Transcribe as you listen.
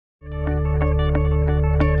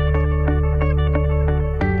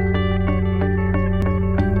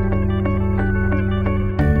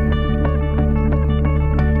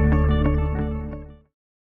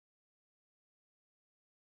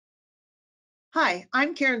Hi,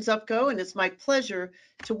 I'm Karen Zupko, and it's my pleasure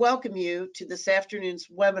to welcome you to this afternoon's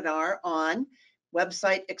webinar on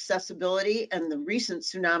website accessibility and the recent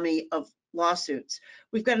tsunami of lawsuits.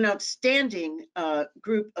 We've got an outstanding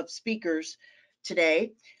group of speakers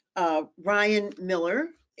today. Ryan Miller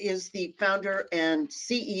is the founder and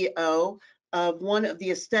CEO of one of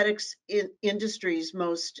the aesthetics industry's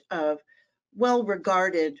most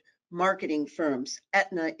well-regarded marketing firms,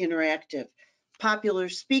 Etna Interactive. Popular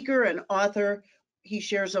speaker and author, he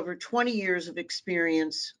shares over 20 years of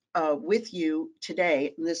experience with you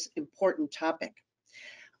today on this important topic.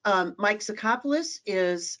 Mike Sacopulos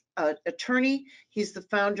is an attorney. He's the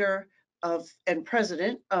founder of and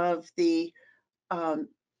president of the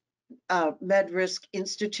MedRisk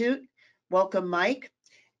Institute. Welcome, Mike.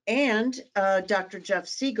 And Dr. Jeff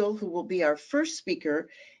Segal, who will be our first speaker,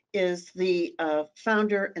 is the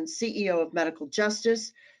founder and CEO of Medical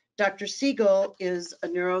Justice. Dr. Segal is a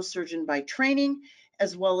neurosurgeon by training,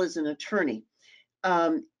 as well as an attorney.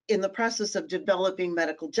 In the process of developing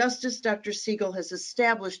medical justice, Dr. Segal has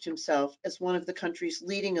established himself as one of the country's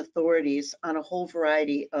leading authorities on a whole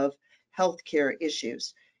variety of healthcare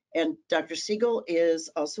issues. And Dr. Segal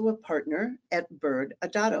is also a partner at Bird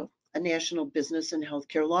Adato, a national business and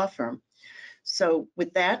healthcare law firm. So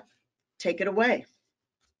with that, take it away.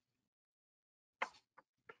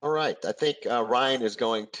 All right, I think Ryan is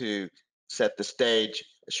going to set the stage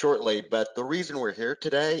shortly, but the reason we're here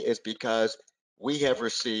today is because we have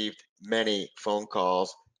received many phone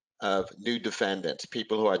calls of new defendants,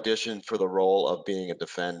 people who auditioned for the role of being a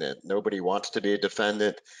defendant. Nobody wants to be a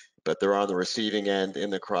defendant, but they're on the receiving end in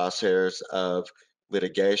the crosshairs of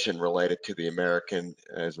litigation related to the Americans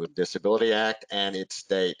with Disability Act and its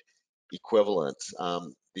state equivalents.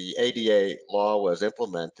 The ADA law was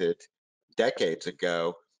implemented decades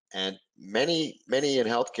ago, and many in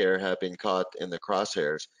healthcare have been caught in the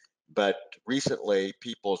crosshairs, but recently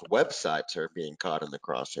people's websites are being caught in the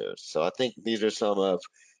crosshairs. So I think these are some of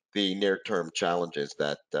the near-term challenges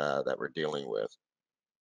that we're dealing with.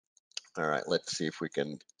 All right, let's see if we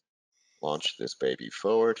can launch this baby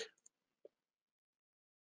forward.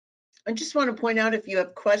 I just want to point out, if you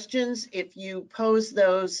have questions, if you pose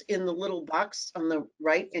those in the little box on the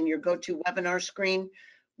right in your GoToWebinar screen,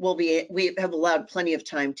 we have allowed plenty of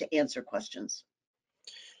time to answer questions.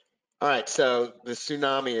 All right, so the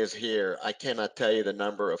tsunami is here. I cannot tell you the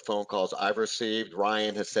number of phone calls I've received.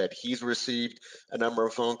 Ryan has said he's received a number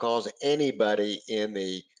of phone calls. Anybody in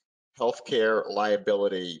the healthcare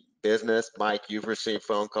liability business, Mike, you've received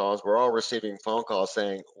phone calls. We're all receiving phone calls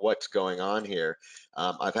saying, what's going on here?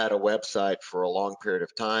 I've had a website for a long period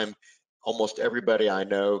of time. Almost everybody I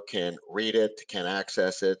know can read it, can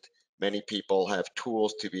access it. Many people have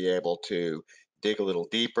tools to be able to dig a little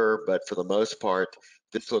deeper, but for the most part,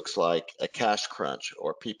 this looks like a cash crunch,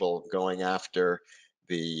 or people going after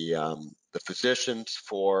the physicians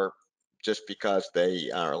for just because they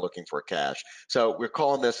are looking for cash. So we're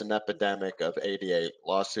calling this an epidemic of ADA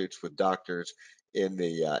lawsuits with doctors in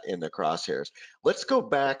the crosshairs. Let's go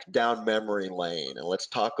back down memory lane and let's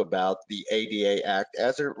talk about the ADA Act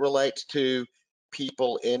as it relates to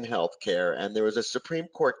people in healthcare. And there was a Supreme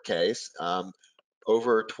Court case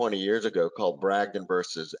over 20 years ago called Bragdon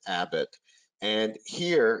versus Abbott. And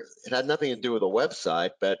here, it had nothing to do with a website,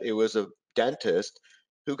 but it was a dentist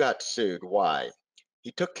who got sued. Why?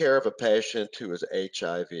 He took care of a patient who was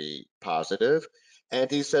HIV positive,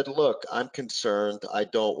 and he said, look, I'm concerned. I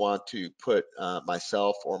don't want to put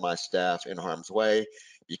myself or my staff in harm's way,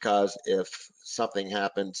 because if something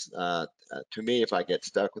happens to me, if I get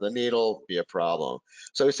stuck with a needle, it'll be a problem.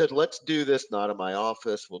 So he said, let's do this not in my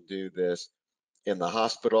office. We'll do this in the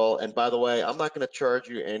hospital. And by the way, I'm not going to charge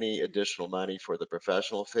you any additional money for the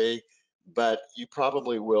professional fee, but you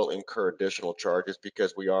probably will incur additional charges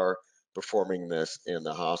because we are performing this in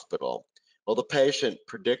the hospital. Well, the patient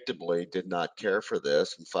predictably did not care for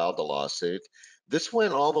this and filed a lawsuit. This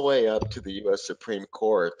went all the way up to the US Supreme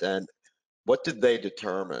Court, and what did they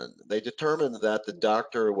determine? They determined that the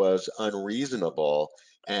doctor was unreasonable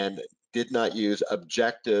and did not use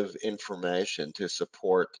objective information to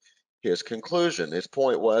support his conclusion. His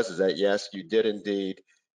point was that yes, you did indeed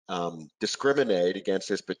discriminate against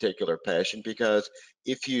this particular patient, because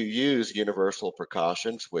if you use universal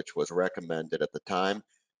precautions, which was recommended at the time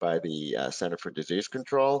by the Center for Disease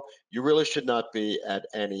Control, you really should not be at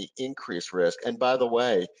any increased risk. And by the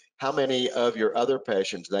way, how many of your other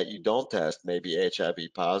patients that you don't test may be HIV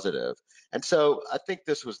positive? And so I think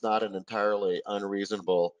this was not an entirely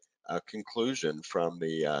unreasonable conclusion from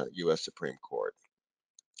the US Supreme Court.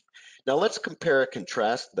 Now let's compare and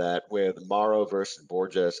contrast that with Morrow versus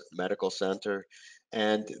Borges Medical Center.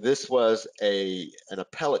 And this was an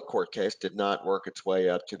appellate court case, did not work its way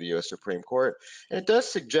up to the U.S. Supreme Court. And it does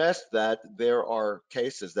suggest that there are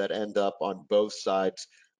cases that end up on both sides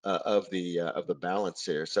of the balance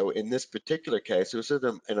here. So in this particular case, it was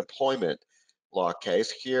an employment law case.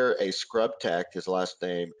 Here, a scrub tech, his last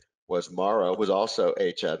name was Morrow, was also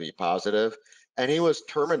HIV positive, and he was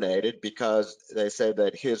terminated because they said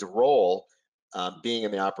that his role, being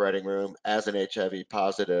in the operating room as an HIV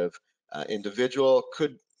positive individual,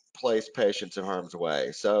 could place patients in harm's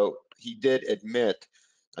way. So he did admit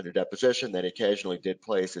under deposition that he occasionally did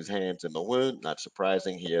place his hands in the wound. Not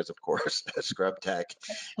surprising, he is, of course, a scrub tech.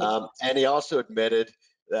 And he also admitted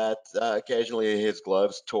that occasionally his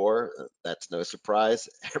gloves tore. That's no surprise.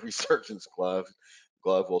 Every surgeon's glove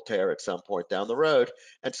will tear at some point down the road.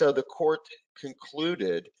 And so the court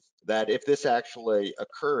concluded that if this actually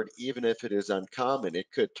occurred, even if it is uncommon,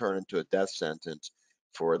 it could turn into a death sentence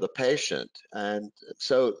for the patient. And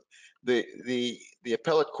so the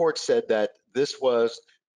appellate court said that this was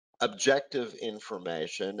objective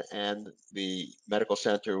information, and the medical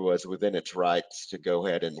center was within its rights to go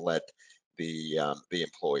ahead and let the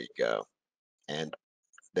employee go, and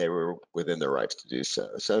they were within their rights to do so.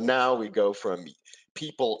 So now we go from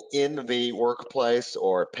people in the workplace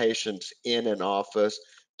or patients in an office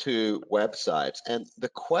to websites. And the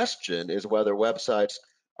question is whether websites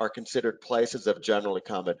are considered places of general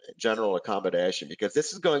accommodation, because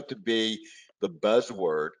this is going to be the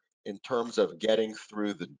buzzword in terms of getting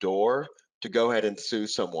through the door to go ahead and sue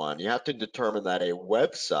someone. You have to determine that a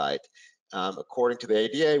website, according to the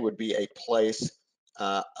ADA, would be a place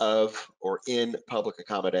of or in public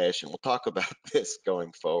accommodation. We'll talk about this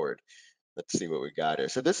going forward. Let's see what we got here.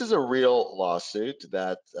 So this is a real lawsuit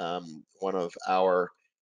that one of our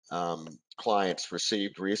clients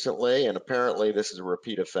received recently, and apparently this is a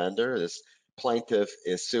repeat offender. This plaintiff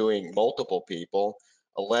is suing multiple people,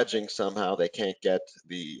 alleging somehow they can't get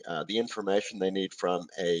the information they need from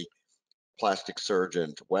a plastic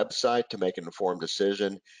surgeon's website to make an informed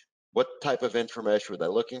decision. What type of information were they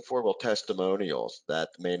looking for? Well, testimonials that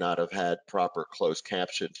may not have had proper closed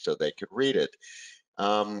captions so they could read it.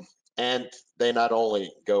 And they not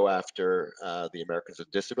only go after the Americans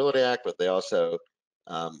with Disability Act, but they also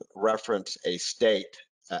reference a state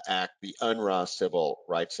act, the UNRUH Civil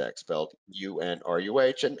Rights Act, spelled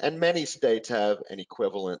UNRUH, and many states have an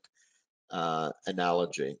equivalent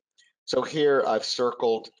analogy. So here I've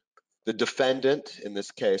circled the defendant, in this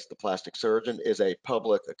case, the plastic surgeon, is a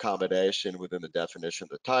public accommodation within the definition of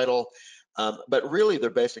the title. But really, they're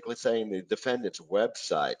basically saying the defendant's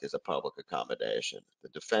website is a public accommodation. The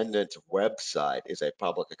defendant's website is a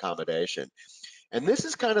public accommodation. And this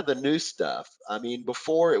is kind of the new stuff. I mean,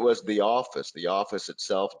 before it was the office. The office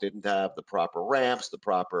itself didn't have the proper ramps, the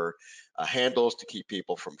proper handles to keep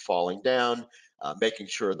people from falling down, making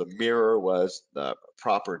sure the mirror was the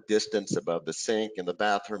proper distance above the sink in the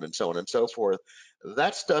bathroom, and so on and so forth.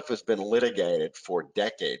 That stuff has been litigated for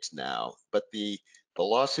decades now, but the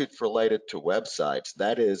lawsuits related to websites,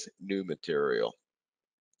 that is new material.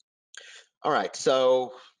 All right,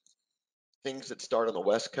 so things that start on the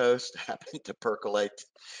West Coast happen to percolate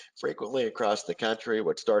frequently across the country.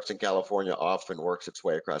 What starts in California often works its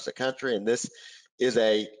way across the country. And this is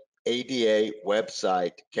a ADA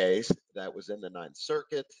website case that was in the Ninth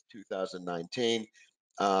Circuit, 2019.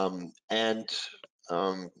 So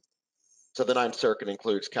the Ninth Circuit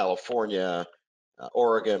includes California,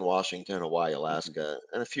 Oregon, Washington, Hawaii, Alaska,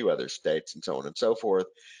 and a few other states, and so on and so forth.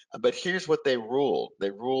 But here's what they ruled. They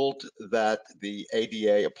ruled that the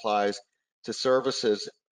ADA applies to services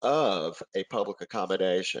of a public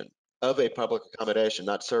accommodation,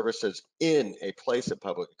 not services in a place of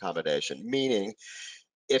public accommodation, meaning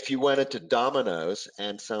if you went into Domino's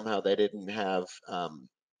and somehow they didn't have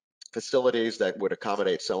facilities that would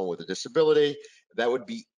accommodate someone with a disability, that would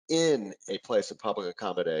be in a place of public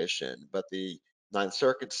accommodation. But the Ninth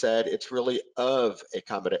Circuit said it's really of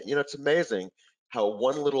accommodation. You know, it's amazing how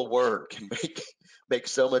one little word can make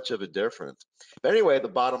so much of a difference. But anyway, the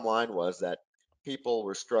bottom line was that people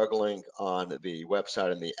were struggling on the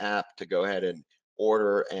website and the app to go ahead and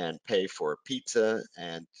order and pay for pizza,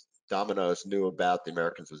 and Domino's knew about the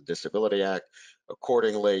Americans with Disability Act.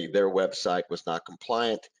 Accordingly, their website was not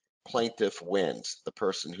compliant. Plaintiff wins. The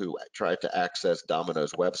person who tried to access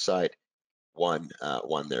Domino's website won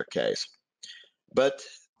their case. But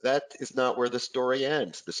that is not where the story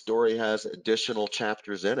ends. The story has additional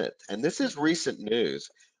chapters in it. And this is recent news.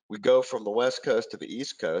 We go from the West Coast to the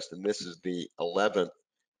East Coast, and this is the 11th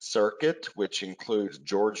Circuit, which includes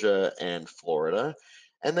Georgia and Florida.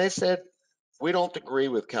 And they said, we don't agree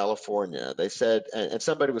with California. They said, and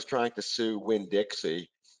somebody was trying to sue Winn-Dixie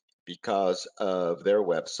because of their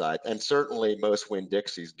website. And certainly most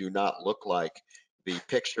Winn-Dixies do not look like the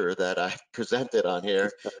picture that I presented on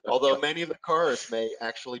here, although many of the cars may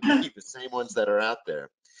actually be the same ones that are out there.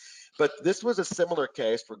 But this was a similar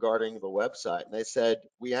case regarding the website, and they said,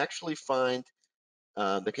 we actually find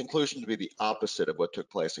the conclusion to be the opposite of what took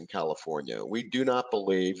place in California. We do not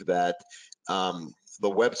believe that the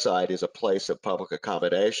website is a place of public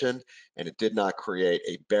accommodation, and it did not create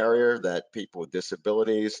a barrier that people with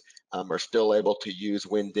disabilities are still able to use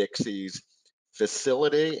Winn-Dixie's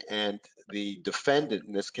facility, and the defendant,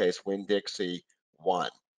 in this case, Winn-Dixie, won.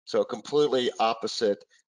 So a completely opposite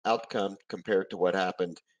outcome compared to what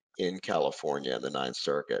happened in California in the Ninth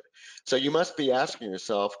Circuit. So you must be asking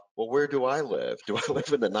yourself, well, where do I live? Do I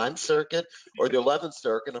live in the Ninth Circuit or the 11th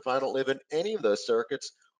Circuit? If I don't live in any of those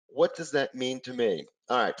circuits, what does that mean to me?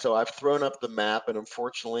 All right, so I've thrown up the map, and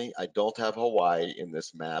unfortunately, I don't have Hawaii in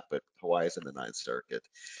this map, but Hawaii is in the Ninth Circuit.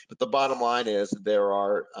 But the bottom line is there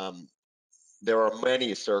are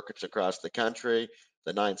many circuits across the country.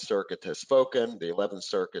 The Ninth Circuit has spoken, the 11th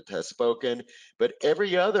Circuit has spoken, but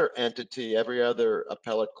every other entity, every other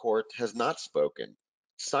appellate court has not spoken.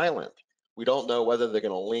 Silent. We don't know whether they're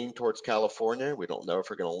going to lean towards California. We don't know if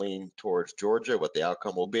they're going to lean towards Georgia, what the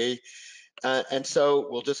outcome will be. And so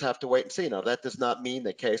we'll just have to wait and see. Now, that does not mean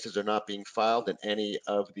that cases are not being filed in any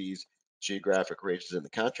of these geographic regions in the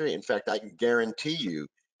country. In fact, I can guarantee you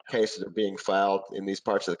cases are being filed in these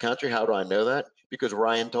parts of the country. How do I know that? Because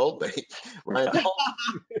Ryan told me. Ryan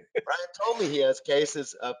told me he has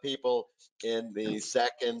cases of people in the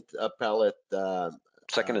second appellate,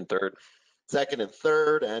 second and third. Second and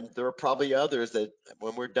third, and there are probably others that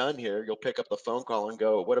when we're done here, you'll pick up the phone call and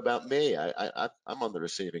go, what about me? I'm on the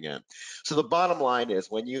receiving end. So the bottom line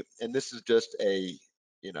is when you, and this is just a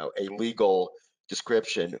legal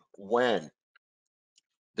description, when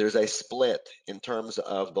there's a split in terms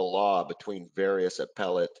of the law between various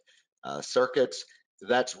appellate circuits,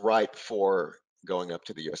 that's ripe for going up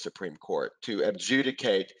to the U.S. Supreme Court to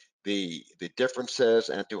adjudicate the differences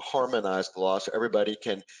and to harmonize the law so everybody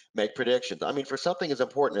can make predictions. I mean, for something as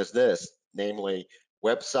important as this, namely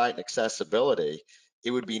website accessibility,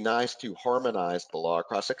 it would be nice to harmonize the law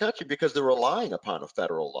across the country because they're relying upon a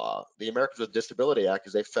federal law. The Americans with Disability Act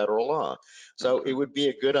is a federal law. So it would be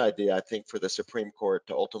a good idea, I think, for the Supreme Court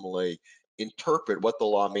to ultimately interpret what the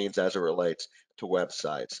law means as it relates to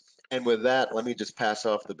websites. And with that, let me just pass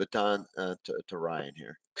off the baton to Ryan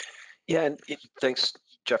here. Yeah, and thanks,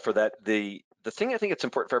 Jeff, for that. The thing I think it's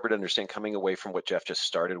important for everybody to understand coming away from what Jeff just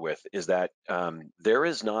started with is that there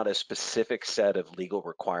is not a specific set of legal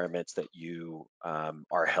requirements that you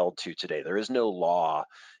are held to today. There is no law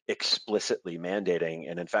explicitly mandating.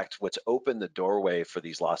 And in fact, what's opened the doorway for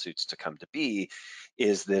these lawsuits to come to be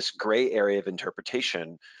is this gray area of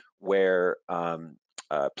interpretation where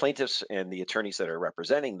plaintiffs and the attorneys that are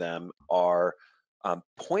representing them are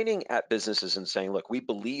pointing at businesses and saying, look, we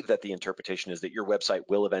believe that the interpretation is that your website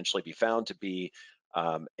will eventually be found to be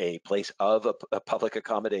a place of a public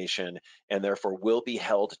accommodation and therefore will be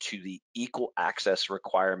held to the equal access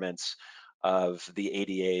requirements of the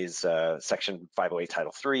ADA's Section 508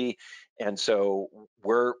 Title III. And so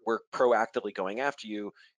we're proactively going after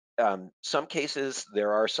you. Some cases,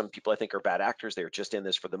 there are some people I think are bad actors. They're just in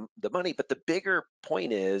this for the money. But the bigger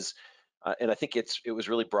point is, and I think it was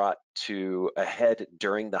really brought to a head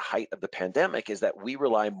during the height of the pandemic, is that we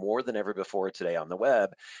rely more than ever before today on the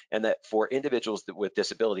web, and that for individuals with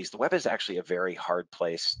disabilities, the web is actually a very hard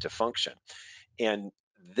place to function. And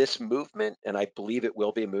this movement, and I believe it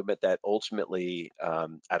will be a movement that ultimately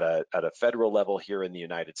at a federal level here in the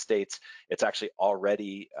United States, it's actually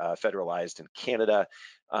already federalized in Canada,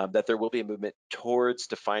 that there will be a movement towards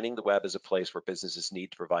defining the web as a place where businesses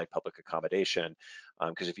need to provide public accommodation.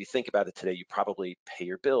 Because if you think about it today, you probably pay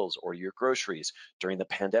your bills or your groceries during the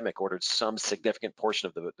pandemic, ordered some significant portion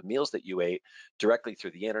of the meals that you ate directly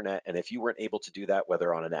through the internet. And if you weren't able to do that,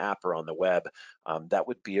 whether on an app or on the web, that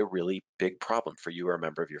would be a really big problem for you or a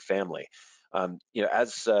member of your family.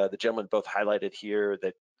 As the gentlemen both highlighted here,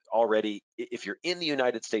 that already, if you're in the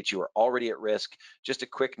United States, you are already at risk. Just a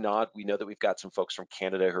quick nod, we know that we've got some folks from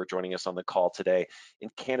Canada who are joining us on the call today. In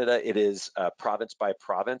Canada, it is province by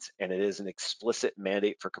province, and it is an explicit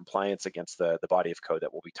mandate for compliance against the body of code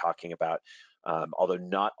that we'll be talking about, although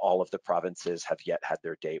not all of the provinces have yet had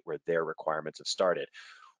their date where their requirements have started.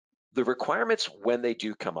 The requirements, when they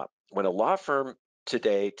do come up, when a law firm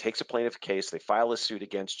today takes a plaintiff case, they file a suit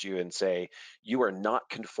against you and say, you are not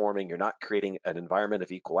conforming, you're not creating an environment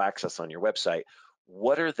of equal access on your website,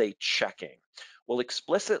 what are they checking? Well,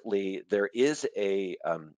 explicitly, there is a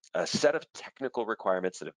set of technical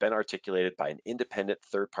requirements that have been articulated by an independent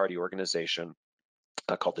third-party organization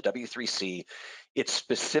called the W3C. It's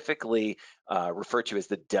specifically referred to as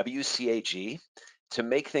the WCAG. To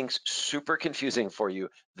make things super confusing for you,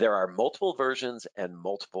 there are multiple versions and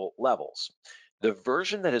multiple levels. The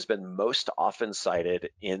version that has been most often cited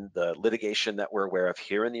in the litigation that we're aware of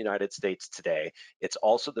here in the United States today, it's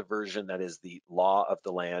also the version that is the law of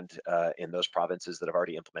the land in those provinces that have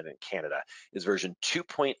already implemented in Canada, is version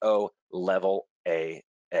 2.0 level AA.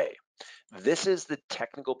 This is the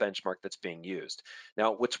technical benchmark that's being used.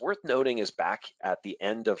 Now, what's worth noting is back at the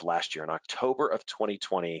end of last year, in October of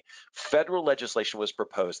 2020, federal legislation was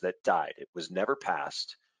proposed that died. It was never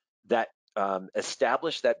passed, that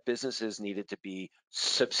established that businesses needed to be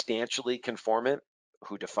substantially conformant,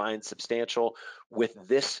 who defines substantial, with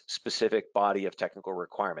this specific body of technical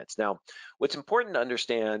requirements. Now, what's important to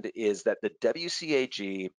understand is that the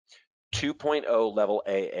WCAG 2.0 level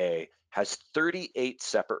AA has 38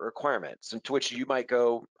 separate requirements, and to which you might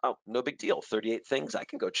go, oh, no big deal, 38 things, I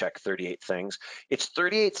can go check 38 things. It's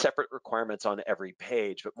 38 separate requirements on every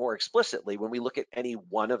page, but more explicitly, when we look at any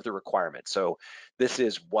one of the requirements, so this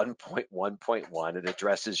is 1.1.1, it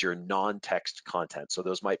addresses your non-text content. So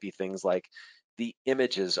those might be things like the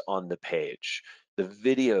images on the page, the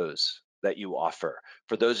videos that you offer.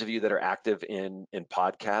 For those of you that are active in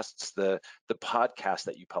podcasts, the podcast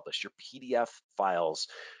that you publish, your PDF files,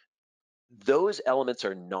 those elements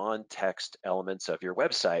are non-text elements of your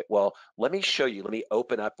website. Well, let me show you, let me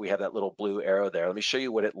open up, we have that little blue arrow there. Let me show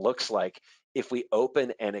you what it looks like if we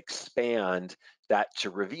open and expand that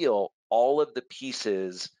to reveal all of the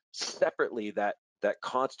pieces separately that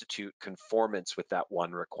constitute conformance with that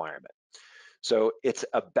one requirement. So it's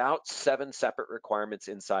about 7 separate requirements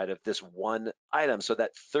inside of this one item. So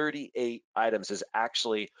that 38 items is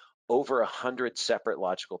actually over 100 separate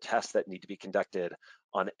logical tests that need to be conducted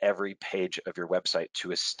on every page of your website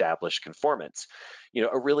to establish conformance. You know,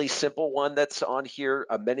 a really simple one that's on here,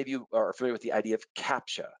 many of you are familiar with the idea of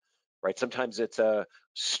CAPTCHA, right? Sometimes it's a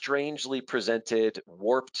strangely presented,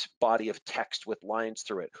 warped body of text with lines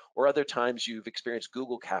through it. Or other times you've experienced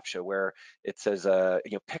Google CAPTCHA where it says,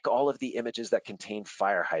 pick all of the images that contain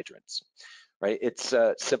fire hydrants, right? It's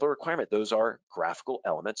a simple requirement. Those are graphical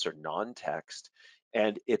elements or non-text.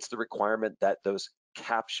 And it's the requirement that those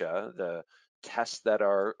CAPTCHA, the tests that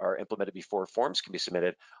are implemented before forms can be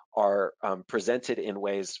submitted, are presented in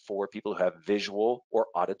ways for people who have visual or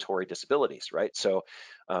auditory disabilities, right? So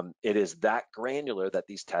it is that granular that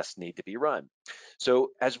these tests need to be run.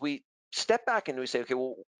 So as we step back and we say, okay,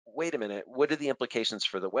 well, wait a minute, what are the implications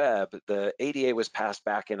for the web? The ADA was passed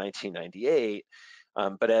back in 1998,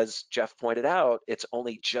 but as Jeff pointed out, it's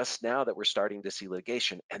only just now that we're starting to see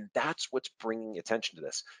litigation, and that's what's bringing attention to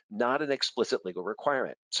this, not an explicit legal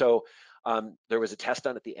requirement. So there was a test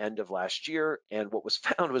done at the end of last year, and what was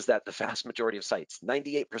found was that the vast majority of sites,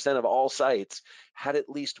 98% of all sites, had at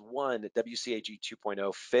least one WCAG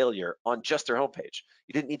 2.0 failure on just their homepage.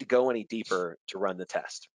 You didn't need to go any deeper to run the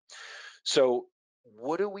test. So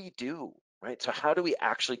what do we do, right? So how do we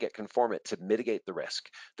actually get conformant to mitigate the risk?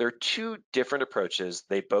 There are 2 different approaches.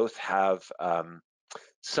 They both have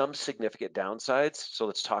some significant downsides, so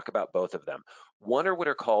let's talk about both of them. One are what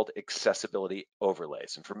are called accessibility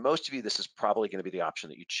overlays, and for most of you, this is probably going to be the option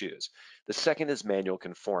that you choose. The second is manual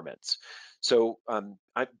conformance. So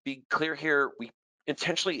I'd be clear here, we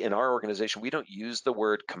intentionally in our organization, we don't use the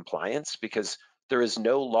word compliance because there is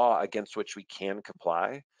no law against which we can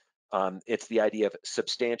comply. It's the idea of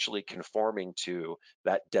substantially conforming to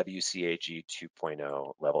that WCAG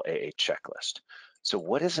 2.0 level AA checklist. So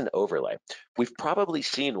what is an overlay? We've probably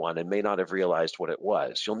seen one and may not have realized what it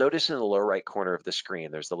was. You'll notice in the lower right corner of the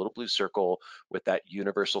screen, there's the little blue circle with that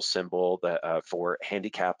universal symbol that, for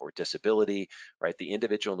handicap or disability, right? The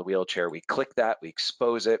individual in the wheelchair, we click that, we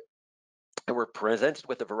expose it, and we're presented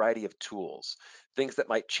with a variety of tools, things that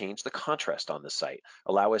might change the contrast on the site,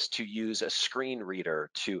 allow us to use a screen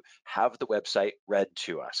reader to have the website read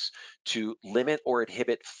to us, to limit or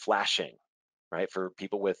inhibit flashing, right? For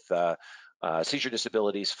people with seizure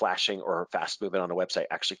disabilities, flashing or fast movement on a website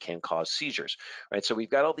actually can cause seizures, right? So we've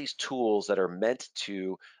got all these tools that are meant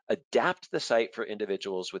to adapt the site for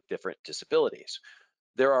individuals with different disabilities.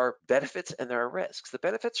 There are benefits and there are risks. The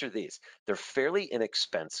benefits are these. They're fairly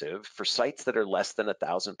inexpensive for sites that are less than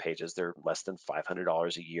 1,000 pages. They're less than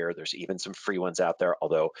 $500 a year. There's even some free ones out there,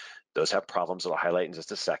 although those have problems that I'll highlight in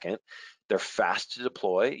just a second. They're fast to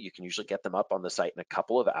deploy. You can usually get them up on the site in a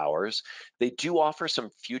couple of hours. They do offer some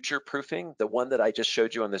future proofing. The one that I just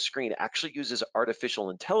showed you on the screen actually uses artificial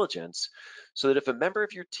intelligence so that if a member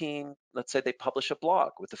of your team, let's say they publish a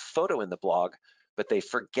blog with a photo in the blog, but they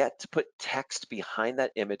forget to put text behind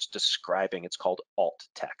that image describing, it's called alt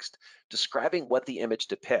text, describing what the image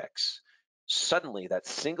depicts. suddenly that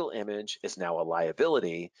single image is now a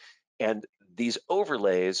liability. And these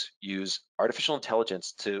overlays use artificial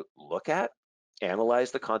intelligence to look at,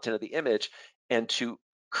 analyze the content of the image, and to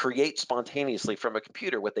create spontaneously from a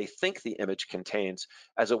computer what they think the image contains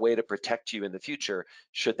as a way to protect you in the future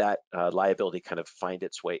should that liability kind of find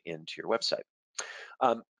its way into your website.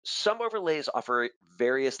 Some overlays offer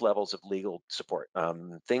various levels of legal support.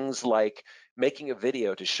 Things like making a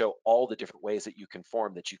video to show all the different ways that you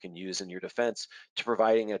conform that you can use in your defense, to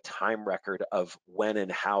providing a time record of when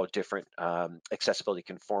and how different accessibility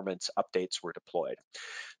conformance updates were deployed.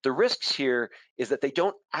 The risks here is that they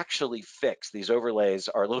don't actually fix. These overlays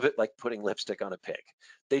are a little bit like putting lipstick on a pig.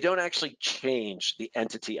 They don't actually change the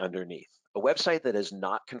entity underneath. A website that is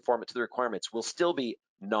not conformant to the requirements will still be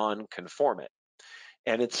non-conformant.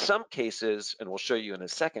 And in some cases, and we'll show you in a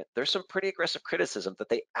second, there's some pretty aggressive criticism that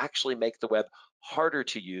they actually make the web harder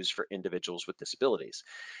to use for individuals with disabilities.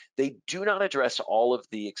 They do not address all of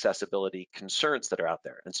the accessibility concerns that are out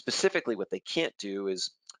there. And specifically, what they can't do is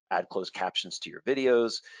add closed captions to your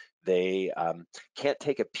videos. They can't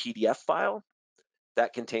take a PDF file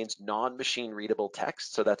that contains non-machine readable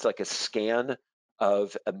text. So that's like a scan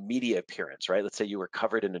of a media appearance, right? Let's say you were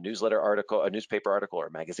covered in a newsletter article, a newspaper article, or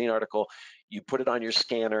a magazine article. You put it on your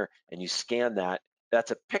scanner and you scan that.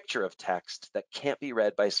 That's a picture of text that can't be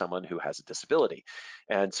read by someone who has a disability.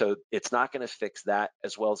 And so it's not going to fix that,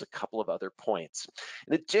 as well as a couple of other points.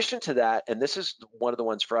 In addition to that, and this is one of the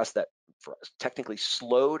ones for us that technically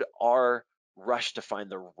slowed our rush to find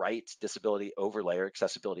the right disability overlay or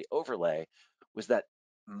accessibility overlay, was that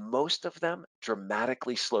most of them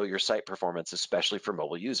dramatically slow your site performance, especially for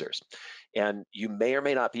mobile users. And you may or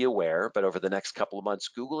may not be aware, but over the next couple of months,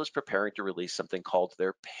 Google is preparing to release something called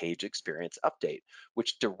their Page Experience Update,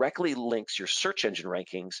 which directly links your search engine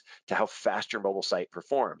rankings to how fast your mobile site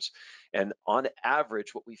performs. And on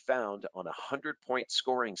average, what we found on a 100-point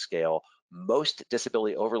scoring scale, most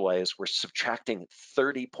disability overlays were subtracting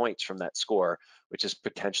 30 points from that score, which is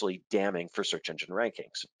potentially damning for search engine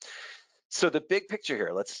rankings. So the big picture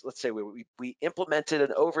here, let's say we implemented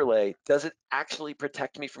an overlay. Does it actually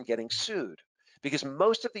protect me from getting sued? Because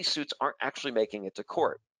most of these suits aren't actually making it to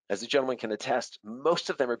court. As the gentleman can attest, most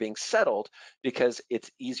of them are being settled because it's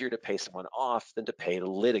easier to pay someone off than to pay to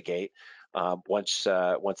litigate once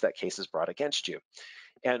that case is brought against you.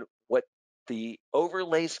 And what the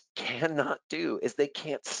overlays cannot do is they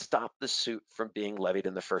can't stop the suit from being levied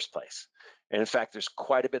in the first place. And in fact, there's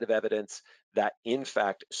quite a bit of evidence that, in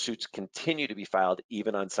fact, suits continue to be filed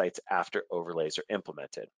even on sites after overlays are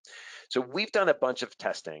implemented. So we've done a bunch of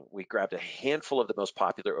testing. We grabbed a handful of the most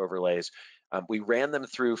popular overlays. We ran them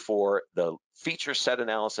through for the feature set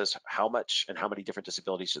analysis, how much and how many different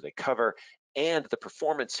disabilities do they cover, and the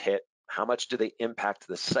performance hit, how much do they impact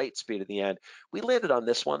the site speed at the end. We landed on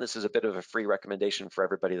this one. This is a bit of a free recommendation for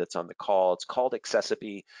everybody that's on the call. It's called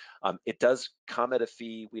Accessibility. It does come at a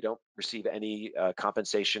fee. We don't receive any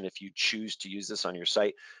compensation if you choose to use this on your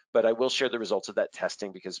site, but I will share the results of that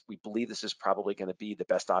testing because we believe this is probably going to be the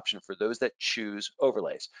best option for those that choose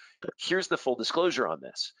overlays. Here's the full disclosure on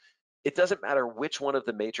this. It doesn't matter which one of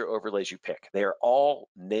the major overlays you pick. They are all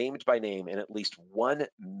named by name in at least one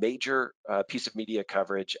major piece of media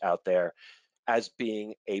coverage out there as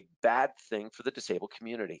being a bad thing for the disabled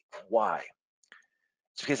community. Why?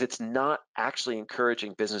 It's because it's not actually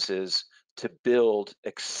encouraging businesses to build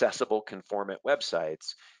accessible, conformant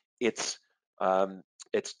websites. It's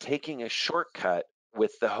taking a shortcut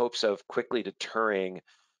with the hopes of quickly deterring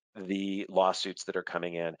the lawsuits that are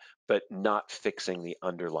coming in, but not fixing the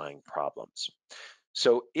underlying problems.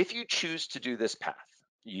 So if you choose to do this path,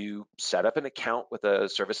 you set up an account with a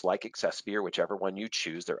service like Accessibility or whichever one you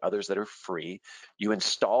choose. There are others that are free. You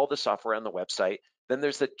install the software on the website. Then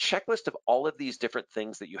there's the checklist of all of these different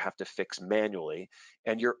things that you have to fix manually.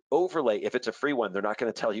 And your overlay, if it's a free one, they're not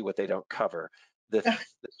going to tell you what they don't cover. The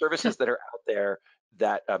services that are out there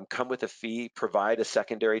that come with a fee provide a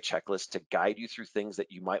secondary checklist to guide you through things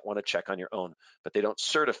that you might want to check on your own, but they don't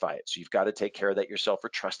certify it. So you've got to take care of that yourself or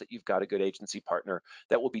trust that you've got a good agency partner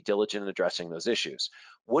that will be diligent in addressing those issues.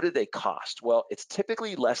 What do they cost? Well, it's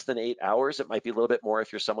typically less than 8 hours. It might be a little bit more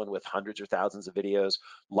if you're someone with hundreds or thousands of videos,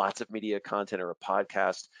 lots of media content or a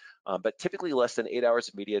podcast, but typically less than 8 hours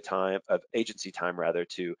of media time, of agency time rather,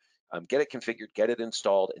 to get it configured, get it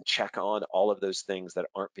installed, and check on all of those things that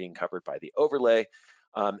aren't being covered by the overlay.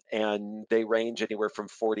 And they range anywhere from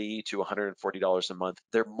 $40 to $140 a month.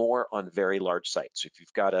 They're more on very large sites. So if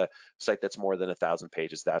you've got a site that's more than 1,000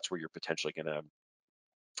 pages, that's where you're potentially going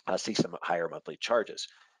to see some higher monthly charges.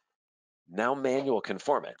 Now manual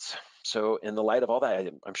conformance. So in the light of all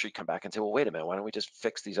that, I'm sure you come back and say, well, wait a minute, why don't we just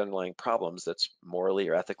fix these underlying problems? That's morally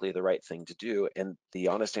or ethically the right thing to do. And the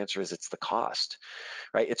honest answer is it's the cost,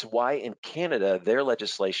 right? It's why in Canada, their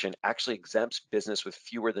legislation actually exempts business with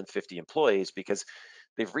fewer than 50 employees, because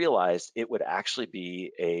they've realized it would actually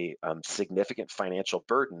be a significant financial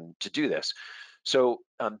burden to do this. So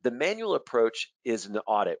the manual approach is an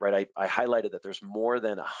audit, right? I highlighted that there's more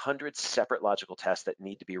than 100 separate logical tests that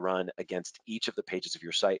need to be run against each of the pages of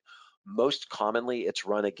your site. Most commonly, it's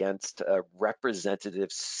run against a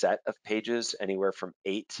representative set of pages. Anywhere from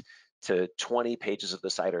 8 to 20 pages of the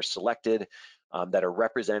site are selected that are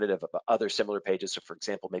representative of other similar pages. So for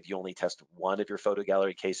example, maybe you only test one of your photo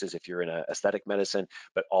gallery cases if you're in aesthetic medicine,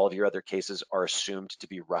 but all of your other cases are assumed to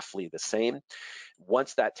be roughly the same.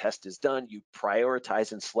 Once that test is done, you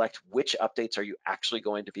prioritize and select which updates are you actually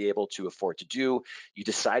going to be able to afford to do. You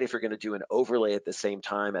decide if you're going to do an overlay at the same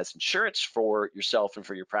time as insurance for yourself and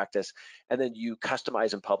for your practice, and then you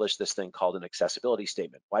customize and publish this thing called an accessibility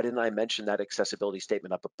statement. Why didn't I mention that accessibility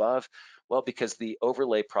statement up above? Well, because the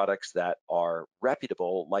overlay products that are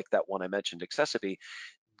reputable, like that one I mentioned, Accessibility,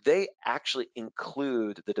 they actually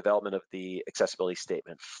include the development of the accessibility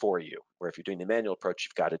statement for you, where if you're doing the manual approach,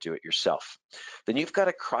 you've got to do it yourself. Then you've got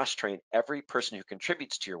to cross-train every person who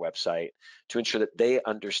contributes to your website to ensure that they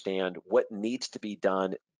understand what needs to be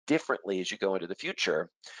done differently as you go into the future,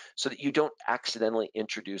 so that you don't accidentally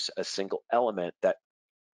introduce a single element that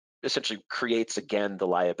essentially creates, again, the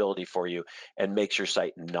liability for you and makes your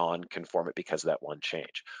site non-conformant because of that one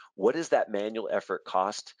change. What does that manual effort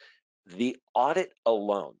cost? The audit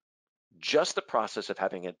alone, just the process of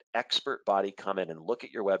having an expert body come in and look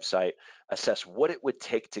at your website, assess what it would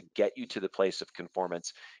take to get you to the place of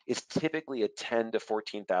conformance, is typically a $10,000 to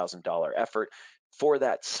 $14,000 effort. For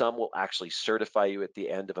that, some will actually certify you at the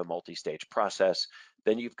end of a multi-stage process.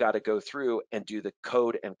 Then you've got to go through and do the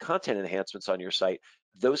code and content enhancements on your site.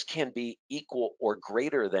 Those can be equal or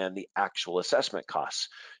greater than the actual assessment costs.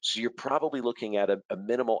 So you're probably looking at a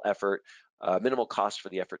minimal effort, minimal cost for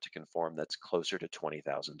the effort to conform that's closer to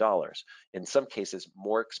 $20,000. In some cases,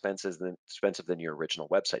 more expensive than your original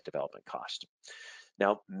website development cost.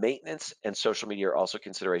 Now, maintenance and social media are also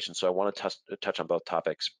considerations, so I want to touch on both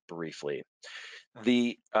topics briefly.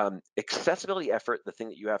 The accessibility effort, the thing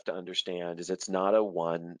that you have to understand is it's not a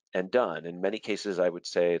one and done. In many cases, I would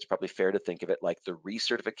say it's probably fair to think of it like the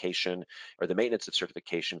recertification or the maintenance of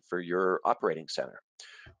certification for your operating center,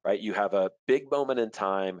 right? You have a big moment in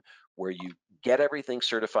time where you get everything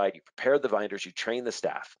certified, you prepare the binders, you train the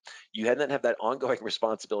staff. You then have that ongoing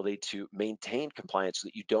responsibility to maintain compliance so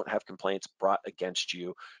that you don't have complaints brought against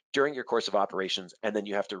you during your course of operations, and then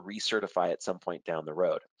you have to recertify at some point down the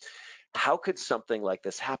road. How could something like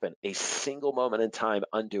this happen? A single moment in time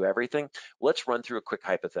undo everything? Let's run through a quick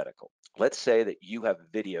hypothetical. Let's say that you have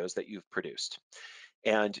videos that you've produced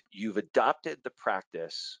and you've adopted the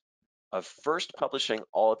practice of first publishing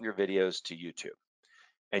all of your videos to YouTube,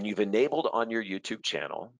 and you've enabled on your YouTube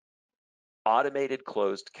channel automated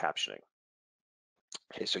closed captioning.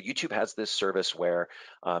 Okay, so YouTube has this service where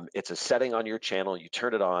it's a setting on your channel, you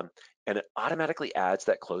turn it on, and it automatically adds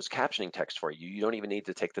that closed captioning text for you. You don't even need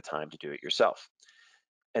to take the time to do it yourself.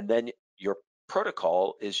 And then your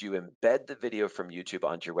protocol is you embed the video from YouTube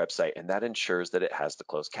onto your website, and that ensures that it has the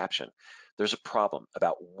closed caption. There's a problem.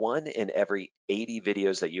 About 1 in every 80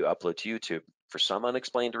 videos that you upload to YouTube, for some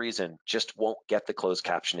unexplained reason, just won't get the closed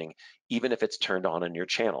captioning, even if it's turned on your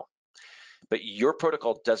channel. But your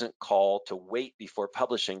protocol doesn't call to wait before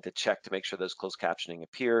publishing to check to make sure those closed captioning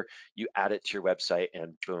appear. You add it to your website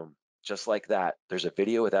and boom, just like that, there's a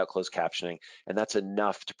video without closed captioning, and that's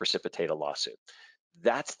enough to precipitate a lawsuit.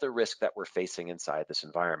 That's the risk that we're facing inside this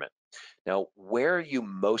environment. Now, where are you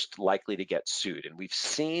most likely to get sued? And we've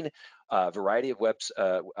seen a variety of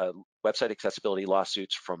website accessibility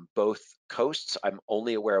lawsuits from both coasts. I'm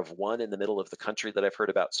only aware of one in the middle of the country that I've heard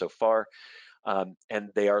about so far. And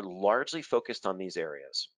they are largely focused on these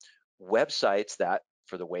areas. Websites that,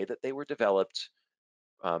 for the way that they were developed,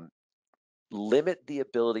 limit the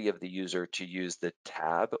ability of the user to use the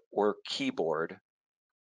tab or keyboard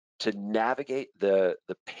to navigate the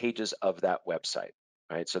pages of that website,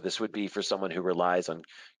 right? So this would be for someone who relies on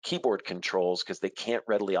keyboard controls because they can't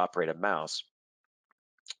readily operate a mouse,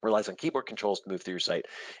 relies on keyboard controls to move through your site.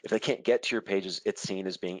 If they can't get to your pages, it's seen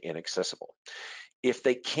as being inaccessible. If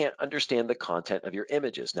they can't understand the content of your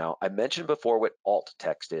images. Now, I mentioned before what alt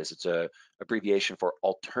text is. It's an abbreviation for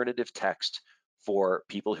alternative text for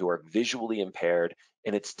people who are visually impaired,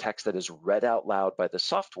 and it's text that is read out loud by the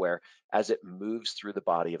software as it moves through the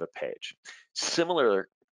body of a page. Similarly,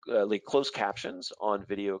 closed captions on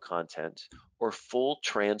video content or full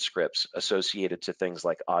transcripts associated to things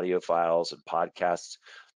like audio files and podcasts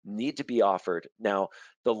need to be offered. Now,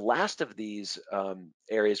 the last of these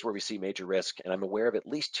areas where we see major risk, and I'm aware of at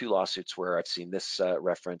least 2 lawsuits where I've seen this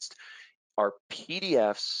referenced, are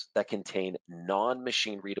PDFs that contain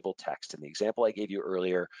non-machine readable text. And the example I gave you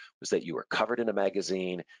earlier was that you were covered in a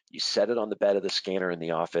magazine, you set it on the bed of the scanner in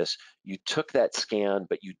the office, you took that scan,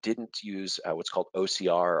 but you didn't use what's called OCR,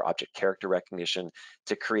 or object character recognition,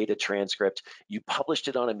 to create a transcript. You published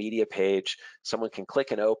it on a media page, someone can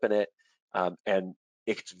click and open it, and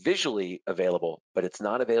it's visually available, but it's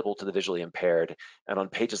not available to the visually impaired. And on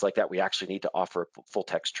pages like that, we actually need to offer a full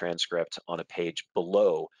text transcript on a page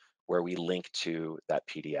below where we link to that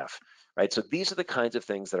PDF, right? So these are the kinds of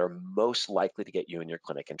things that are most likely to get you and your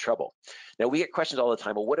clinic in trouble. Now, we get questions all the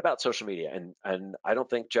time, well, what about social media? And I don't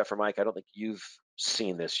think, Jeff or Mike, I don't think you've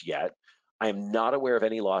seen this yet. I am not aware of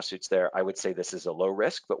any lawsuits there. I would say this is a low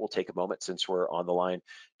risk, but we'll take a moment since we're on the line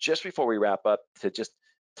just before we wrap up to just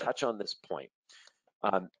touch on this point.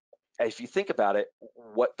 If you think about it,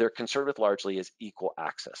 what they're concerned with largely is equal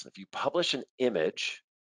access. If you publish an image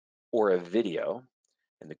or a video,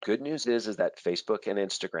 and the good news is that Facebook and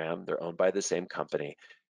Instagram, they're owned by the same company,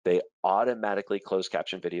 they automatically close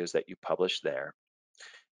caption videos that you publish there.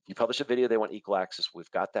 If you publish a video, they want equal access,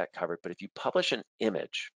 we've got that covered. But if you publish an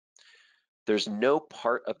image, there's no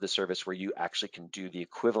part of the service where you actually can do the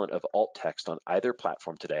equivalent of alt text on either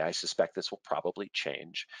platform today. I suspect this will probably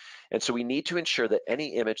change. And so we need to ensure that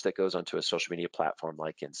any image that goes onto a social media platform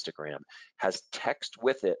like Instagram has text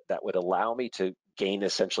with it that would allow me to gain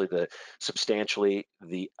essentially substantially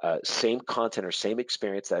the same content or same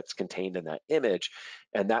experience that's contained in that image.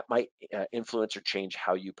 And that might influence or change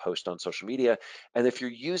how you post on social media. And if you're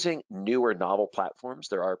using new or novel platforms,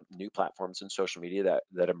 there are new platforms in social media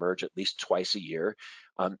that emerge at least twice a year.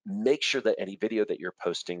 Make sure that any video that you're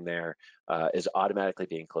posting there is automatically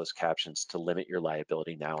being closed captions to limit your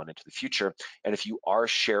liability now and into the future. And if you are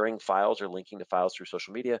sharing files or linking to files through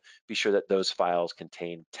social media, be sure that those files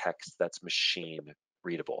contain text that's machine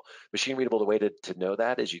readable. Machine readable, the way to know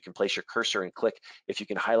that is you can place your cursor and click. If you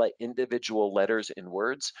can highlight individual letters in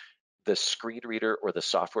words, the screen reader or the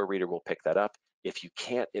software reader will pick that up. If you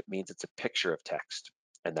can't, it means it's a picture of text,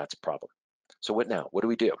 and that's a problem. So what now? What do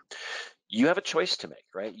we do? You have a choice to make,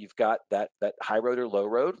 right? You've got that high road or low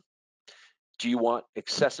road. Do you want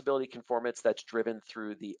accessibility conformance that's driven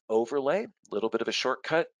through the overlay, a little bit of a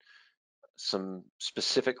shortcut, some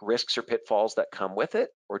specific risks or pitfalls that come with it,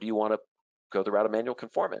 or do you want to go the route of manual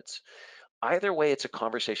conformance? Either way, it's a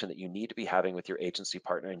conversation that you need to be having with your agency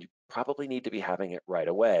partner, and you probably need to be having it right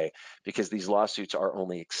away because these lawsuits are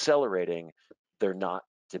only accelerating, they're not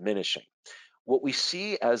diminishing. What we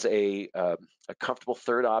see as a comfortable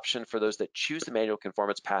third option for those that choose the manual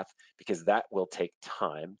conformance path, because that will take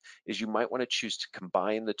time, is you might want to choose to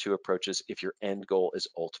combine the 2 approaches if your end goal is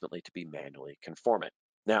ultimately to be manually conformant.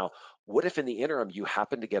 Now, what if in the interim you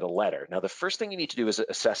happen to get a letter? Now, the first thing you need to do is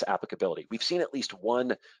assess applicability. We've seen at least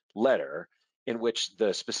one letter in which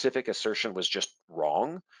the specific assertion was just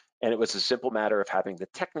wrong, and it was a simple matter of having the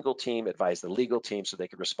technical team advise the legal team so they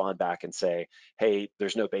could respond back and say, hey,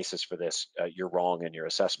 there's no basis for this, you're wrong in your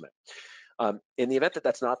assessment. In the event that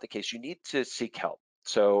that's not the case, you need to seek help.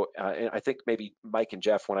 So and I think maybe Mike and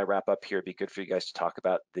Jeff, when I wrap up here, it'd be good for you guys to talk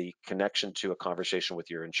about the connection to a conversation with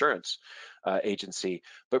your insurance agency,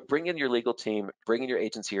 but bring in your legal team, bring in your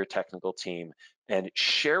agency or technical team, and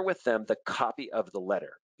share with them the copy of the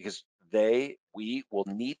letter, because we will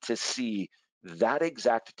need to see that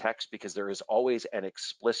exact text, because there is always an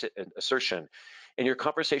explicit assertion. And your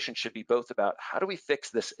conversation should be both about how do we fix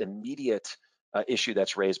this immediate issue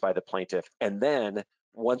that's raised by the plaintiff, and then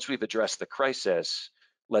once we've addressed the crisis,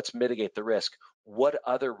 let's mitigate the risk. What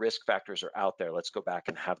other risk factors are out there? Let's go back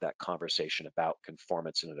and have that conversation about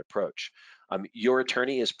conformance in an approach. Your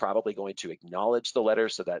attorney is probably going to acknowledge the letter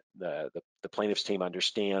so that the plaintiff's team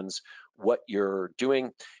understands what you're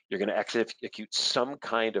doing. You're going to execute some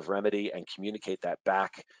kind of remedy and communicate that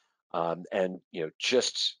back. And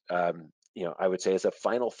I would say as a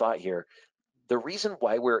final thought here, the reason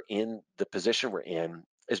why we're in the position we're in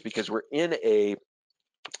is because we're in a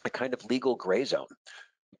kind of legal gray zone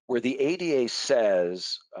where the ADA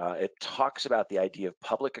says it talks about the idea of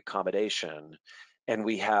public accommodation, and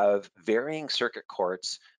we have varying circuit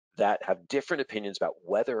courts that have different opinions about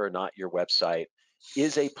whether or not your website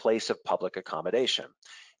is a place of public accommodation.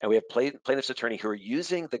 And we have plaintiff's attorney who are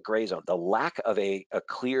using the gray zone, the lack of a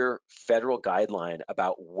clear federal guideline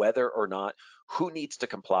about whether or not who needs to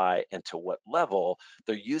comply and to what level.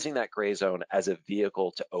 They're using that gray zone as a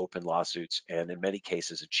vehicle to open lawsuits and in many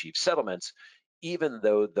cases achieve settlements even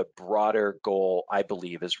though the broader goal, I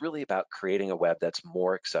believe, is really about creating a web that's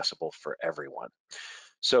more accessible for everyone.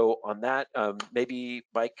 So on that, maybe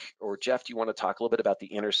Mike or Jeff, do you want to talk a little bit about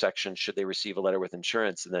the intersection should they receive a letter with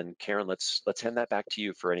insurance? And then Karen, let's hand that back to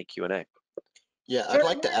you for any Q&A. Yeah, I'd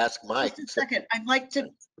like to ask Mike. Just a second. I'd like to,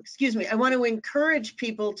 excuse me, I want to encourage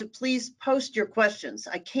people to please post your questions.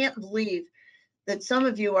 I can't believe that some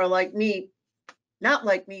of you are like me, not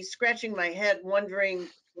like me, scratching my head, wondering,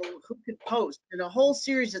 well, who could post? And a whole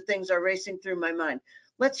series of things are racing through my mind.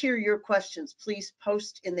 Let's hear your questions. Please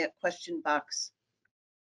post in that question box.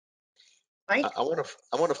 Mike? I want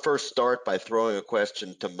to first start by throwing a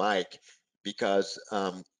question to Mike, because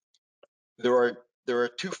there are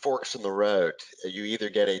two forks in the road. You either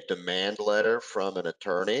get a demand letter from an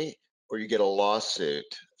attorney, or you get a lawsuit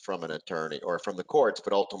from an attorney or from the courts,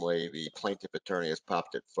 but ultimately the plaintiff attorney has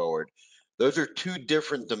popped it forward. Those are two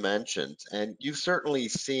different dimensions, and you've certainly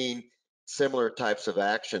seen similar types of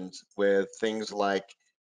actions with things like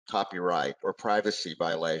copyright or privacy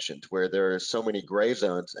violations, where there are so many gray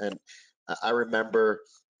zones. And I remember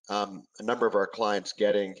a number of our clients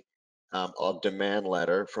getting a demand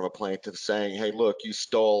letter from a plaintiff saying, hey, look, you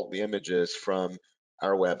stole the images from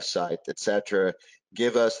our website, etc.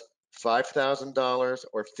 Give us $5,000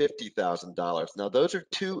 or $50,000. Now, those are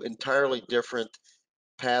two entirely different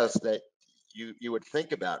paths that you would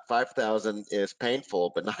think about. 5,000 is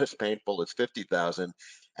painful, but not as painful as 50,000.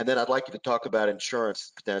 And then I'd like you to talk about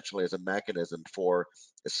insurance potentially as a mechanism for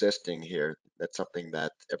assisting here. That's something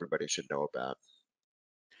that everybody should know about.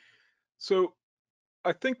 So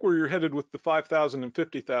I think where you're headed with the 5,000 and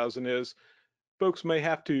 50,000 is folks may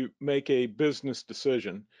have to make a business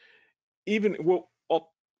decision. Even, well,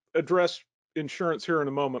 I'll address insurance here in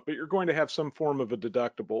a moment, but you're going to have some form of a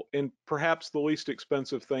deductible. And perhaps the least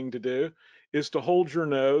expensive thing to do is to hold your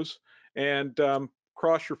nose and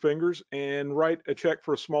cross your fingers and write a check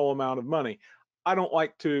for a small amount of money. I don't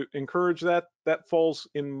like to encourage that. That falls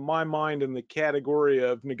in my mind in the category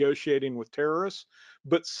of negotiating with terrorists.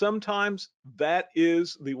 But sometimes that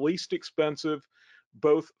is the least expensive,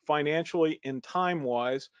 both financially and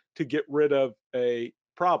time-wise, to get rid of a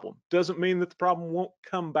problem. Doesn't mean that the problem won't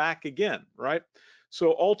come back again, right?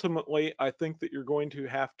 So ultimately, I think that you're going to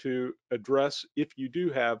have to address, if you do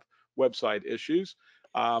have website issues,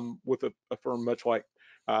 with a firm much like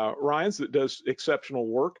Ryan's that does exceptional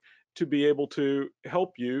work, to be able to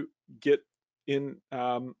help you get in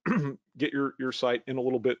get your site in a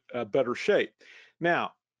little bit better shape.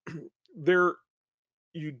 Now,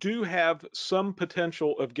 you do have some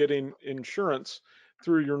potential of getting insurance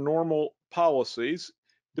through your normal policies.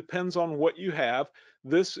 Depends on what you have.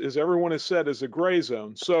 This, as everyone has said, is a gray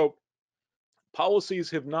zone. So policies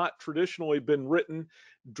have not traditionally been written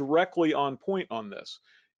directly on point on this.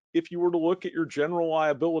 If you were to look at your general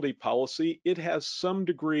liability policy, it has some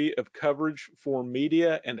degree of coverage for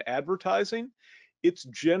media and advertising. It's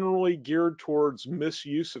generally geared towards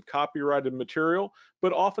misuse of copyrighted material,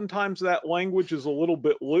 but oftentimes that language is a little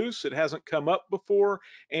bit loose. It hasn't come up before,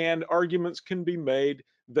 and arguments can be made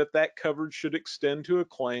that that coverage should extend to a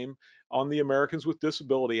claim on the Americans with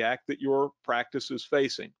Disability Act that your practice is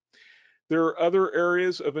facing. There are other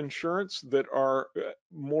areas of insurance that are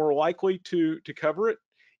more likely to cover it.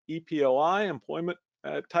 EPLI, employment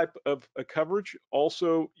type of coverage,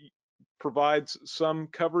 also provides some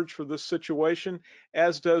coverage for this situation,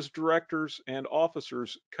 as does directors and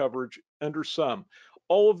officers coverage under some.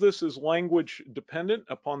 All of this is language dependent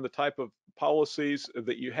upon the type of policies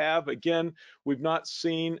that you have. Again, we've not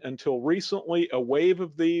seen until recently a wave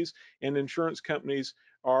of these, and insurance companies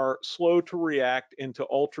are slow to react and to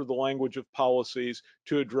alter the language of policies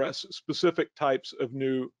to address specific types of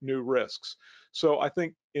new risks. So I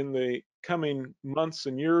think in the coming months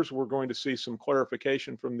and years, we're going to see some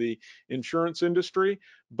clarification from the insurance industry.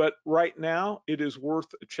 But right now, it is worth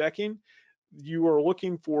checking. You are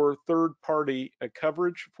looking for third-party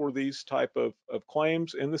coverage for these type of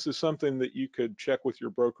claims, and this is something that you could check with your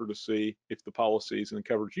broker to see if the policies and the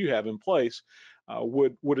coverage you have in place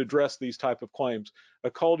would address these type of claims.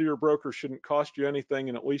 A call to your broker shouldn't cost you anything,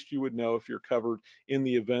 and at least you would know if you're covered in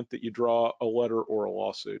the event that you draw a letter or a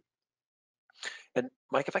lawsuit. And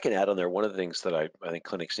Mike, if I can add on there, one of the things that I think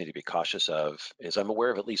clinics need to be cautious of is I'm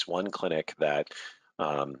aware of at least one clinic that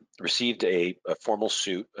received a formal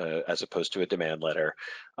suit as opposed to a demand letter,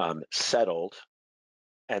 settled,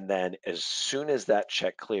 and then as soon as that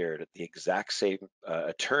check cleared, the exact same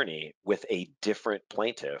attorney with a different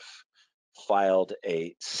plaintiff filed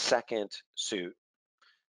a second suit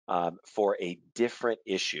for a different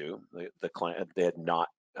issue. The client, they had not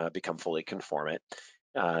become fully conformant.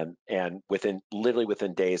 and literally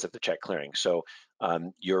within days of the check clearing. So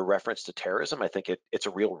your reference to terrorism, I think it's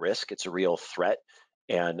a real risk, it's a real threat.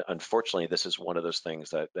 And unfortunately, this is one of those things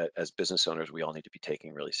that as business owners, we all need to be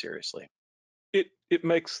taking really seriously. It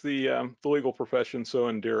makes the legal profession so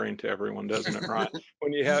endearing to everyone, doesn't it, Ryan?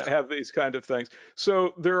 When you have these kind of things.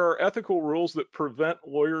 So there are ethical rules that prevent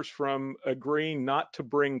lawyers from agreeing not to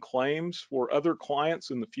bring claims for other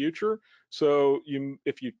clients in the future. So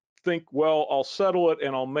if you think, well, I'll settle it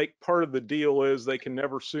and I'll make part of the deal is they can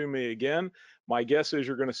never sue me again, my guess is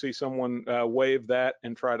you're going to see someone waive that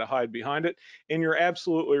and try to hide behind it. And you're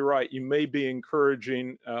absolutely right. You may be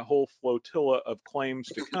encouraging a whole flotilla of claims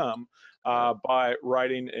to come by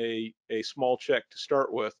writing a small check to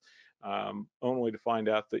start with, only to find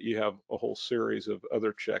out that you have a whole series of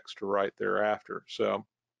other checks to write thereafter. So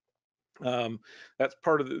that's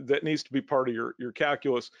that needs to be part of your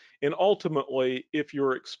calculus. And ultimately, if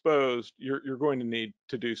you're exposed, you're going to need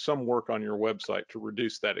to do some work on your website to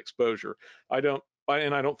reduce that exposure. I don't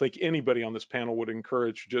think anybody on this panel would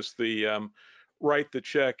encourage just the write the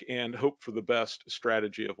check and hope for the best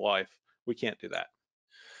strategy of life. We can't do that.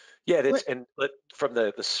 Yeah, from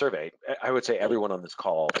the survey, I would say everyone on this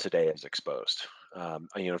call today is exposed.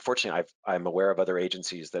 Unfortunately, I'm aware of other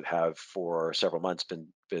agencies that have for several months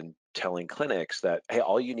been telling clinics that, hey,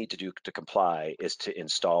 all you need to do to comply is to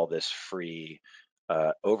install this free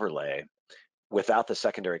overlay, without the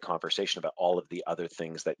secondary conversation about all of the other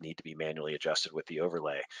things that need to be manually adjusted with the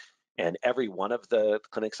overlay. And every one of the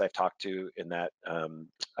clinics I've talked to in that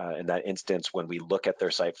instance, when we look at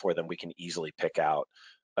their site for them, we can easily pick out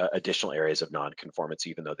additional areas of non-conformance,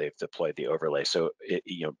 even though they've deployed the overlay. So,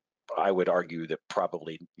 I would argue that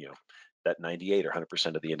probably, that 98 or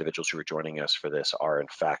 100% of the individuals who are joining us for this are in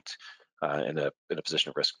fact in a position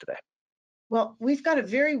of risk today. Well, we've got a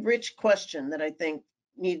very rich question that I think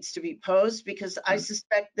needs to be posed, because I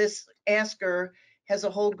suspect this asker has a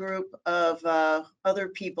whole group of other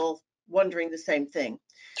people wondering the same thing.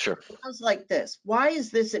 Sure. It sounds like this. Why is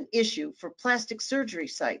this an issue for plastic surgery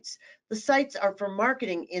sites? The sites are for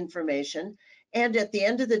marketing information and, at the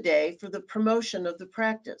end of the day, for the promotion of the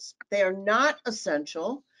practice. They are not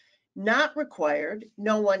essential, not required.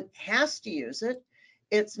 No one has to use it.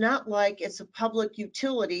 It's not like it's a public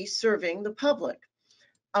utility serving the public.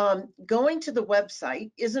 Going to the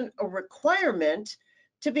website isn't a requirement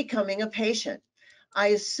to becoming a patient. I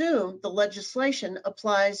assume the legislation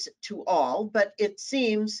applies to all, but it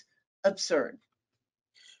seems absurd.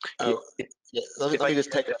 Oh, yeah, let me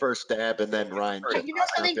just take a first stab, and then Ryan. You know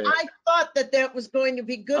something? I thought that was going to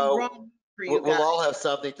be good wrong for you guys. We'll all have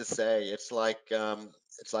something to say. It's like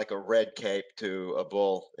a red cape to a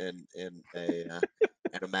bull in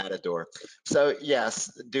a matador. So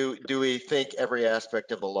yes, do we think every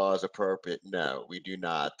aspect of the law is appropriate? No, we do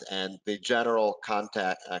not. And the general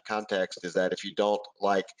context is that if you don't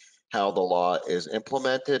like how the law is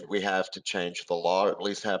implemented, we have to change the law, or at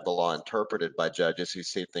least have the law interpreted by judges who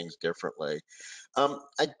see things differently.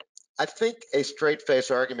 I think a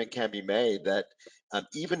straight-face argument can be made that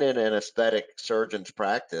even in an aesthetic surgeon's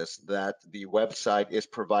practice, that the website is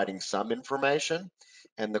providing some information,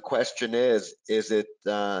 and the question is it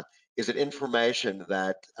information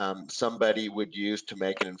that somebody would use to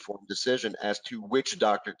make an informed decision as to which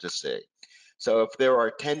doctor to see? So if there are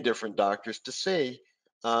 10 different doctors to see,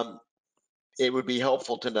 it would be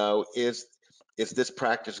helpful to know, is this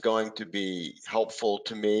practice going to be helpful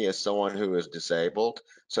to me as someone who is disabled,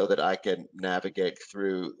 so that I can navigate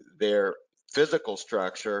through their physical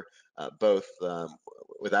structure, both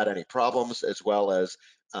without any problems, as well as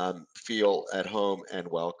feel at home and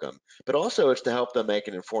welcome. But also it's to help them make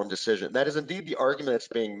an informed decision. That is indeed the argument that's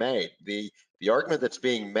being made. The argument that's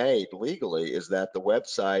being made legally is that the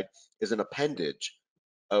website is an appendage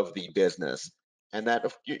of the business. And that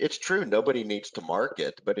it's true, nobody needs to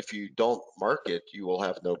market, but if you don't market, you will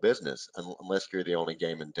have no business unless you're the only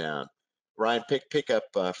game in town. Ryan, pick up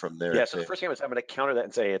from there. Yeah, so the first thing I'm going to counter that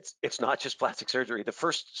and say it's not just plastic surgery. The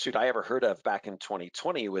first suit I ever heard of back in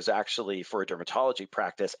 2020 was actually for a dermatology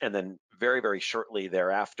practice, and then very, very shortly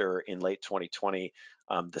thereafter, in late 2020,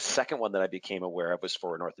 the second one that I became aware of was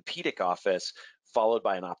for an orthopedic office, followed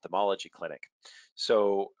by an ophthalmology clinic.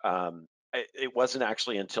 So it wasn't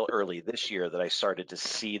actually until early this year that I started to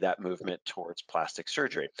see that movement towards plastic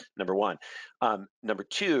surgery, number one. Number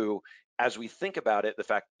two, as we think about it, the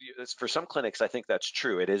fact for some clinics, I think that's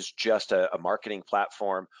true. It is just a marketing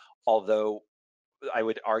platform, although I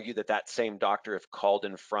would argue that that same doctor, if called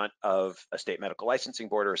in front of a state medical licensing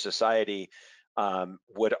board or a society,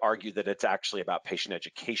 would argue that it's actually about patient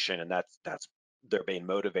education, and that's their main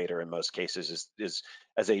motivator in most cases is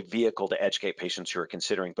as a vehicle to educate patients who are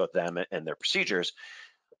considering both them and their procedures.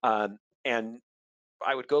 And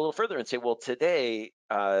I would go a little further and say, well, today,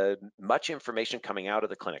 much information coming out of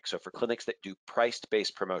the clinic. So for clinics that do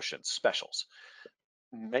price-based promotions, specials,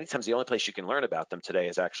 many times the only place you can learn about them today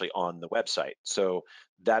is actually on the website. So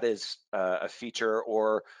that is a feature,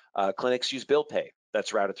 or clinics use bill pay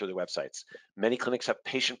that's routed through the websites. Many clinics have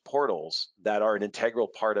patient portals that are an integral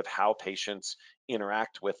part of how patients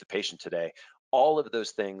interact with the patient today. All of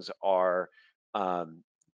those things are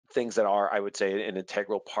things that are, I would say, an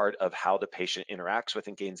integral part of how the patient interacts with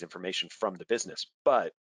and gains information from the business.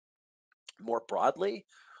 But more broadly,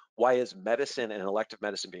 why is medicine and elective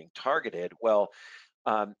medicine being targeted? Well,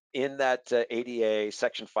 in that ADA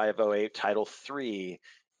Section 508 Title III,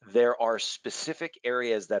 there are specific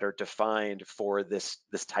areas that are defined for this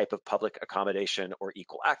type of public accommodation or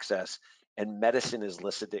equal access, and medicine is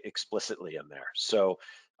listed explicitly in there. So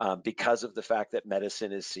because of the fact that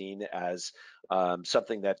medicine is seen as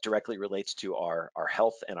something that directly relates to our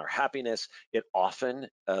health and our happiness, it often,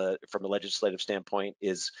 from a legislative standpoint,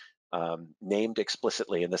 is named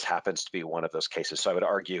explicitly, and this happens to be one of those cases. So I would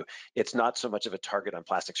argue it's not so much of a target on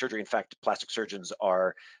plastic surgery. In fact, plastic surgeons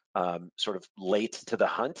are sort of late to the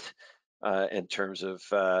hunt in terms of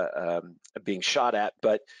being shot at,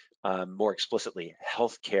 but more explicitly,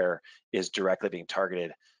 healthcare is directly being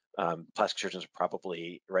targeted. Plastic surgeons are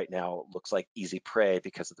probably right now looks like easy prey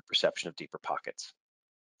because of the perception of deeper pockets.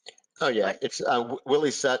 Oh yeah, it's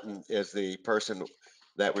Willie Sutton is the person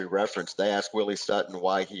that we referenced. They asked Willie Sutton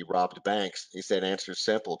why he robbed banks. He said, answer is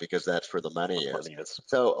simple, because that's where the money is.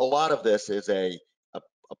 So a lot of this is a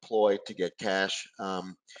ploy to get cash.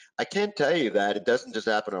 I can tell you that it doesn't just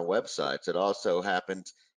happen on websites. It also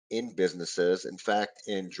happens in businesses. In fact,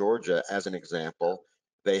 in Georgia, as an example,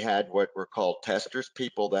 they had what were called testers.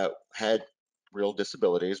 People that had real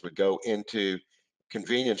disabilities would go into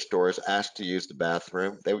convenience stores, asked to use the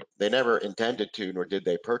bathroom. They never intended to, nor did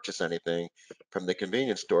they purchase anything from the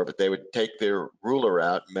convenience store, but they would take their ruler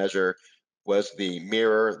out, measure was the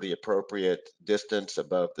mirror the appropriate distance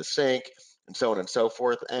above the sink, and so on and so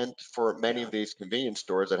forth. And for many of these convenience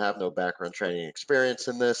stores that have no background training experience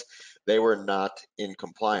in this, they were not in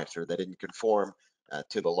compliance, or they didn't conform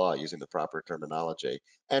to the law, using the proper terminology.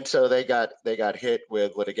 And so they got hit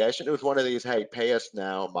with litigation. It was one of these, hey, pay us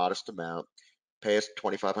now, modest amount, pay us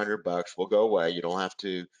 $2,500, we'll go away, you don't have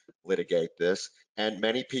to litigate this. And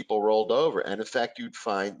many people rolled over. And in fact, you'd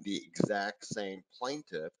find the exact same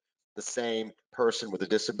plaintiff, the same person with a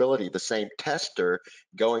disability, the same tester,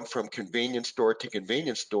 going from convenience store to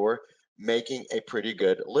convenience store, making a pretty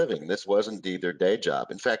good living. This was indeed their day job.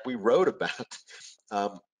 In fact, we wrote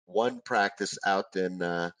about one practice out in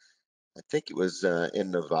I think it was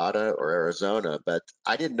in Nevada or Arizona, but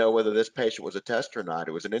I didn't know whether this patient was a tester or not.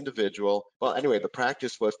 It was an individual. Well, anyway, the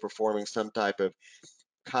practice was performing some type of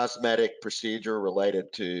cosmetic procedure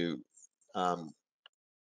related to, I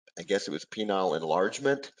guess it was penile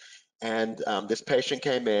enlargement. And this patient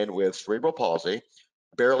came in with cerebral palsy,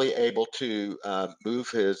 barely able to move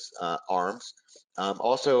his arms,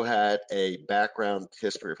 also had a background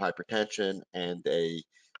history of hypertension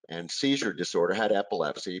and seizure disorder, had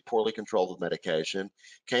epilepsy, poorly controlled with medication,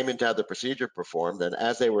 came in to have the procedure performed. And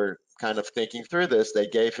as they were kind of thinking through this, they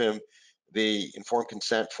gave him the informed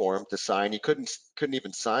consent form to sign. He couldn't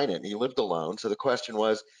even sign it, and he lived alone. So the question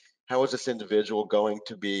was, how is this individual going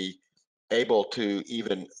to be able to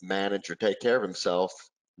even manage or take care of himself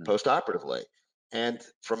post-operatively? And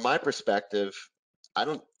from my perspective, I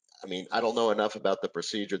don't know enough about the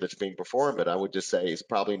procedure that's being performed, but I would just say it's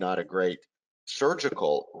probably not a great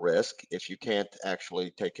surgical risk if you can't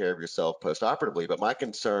actually take care of yourself post-operatively. But my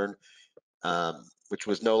concern, which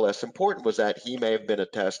was no less important, was that he may have been a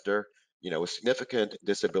tester, with significant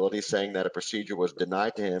disability, saying that a procedure was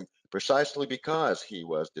denied to him precisely because he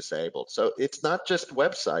was disabled. So it's not just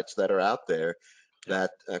websites that are out there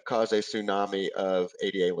that cause a tsunami of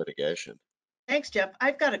ADA litigation. Thanks, Jeff.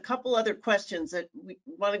 I've got a couple other questions that we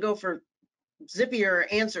want to go for zippier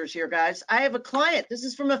answers here, guys. I have a client. This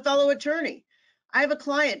is from a fellow attorney. I have a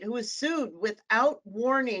client who was sued without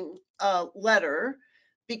warning letter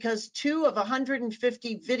because 2 of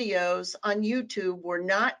 150 videos on YouTube were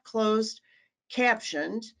not closed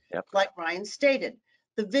captioned, like Ryan stated.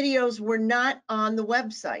 The videos were not on the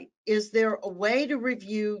website. Is there a way to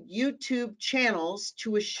review YouTube channels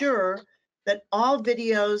to assure that all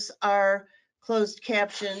videos are closed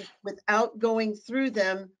captioned without going through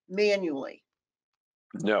them manually?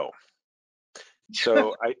 No.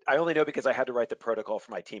 So I only know because I had to write the protocol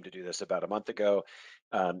for my team to do this about a month ago.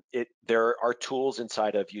 There are tools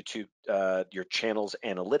inside of YouTube, your channel's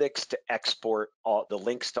analytics, to export all the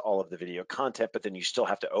links to all of the video content, but then you still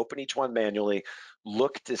have to open each one manually,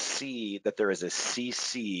 look to see that there is a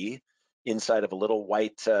CC inside of a little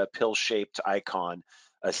white pill-shaped icon,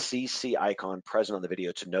 a CC icon present on the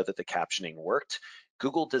video to know that the captioning worked.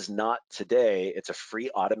 Google does not today. It's a free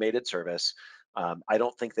automated service. I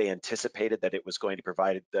don't think they anticipated that it was going to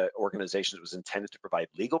provide the organization that was intended to provide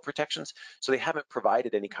legal protections. So they haven't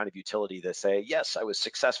provided any kind of utility to say, yes, I was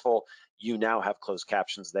successful. You now have closed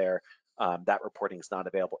captions there. That reporting is not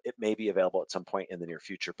available. It may be available at some point in the near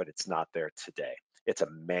future, but it's not there today. It's a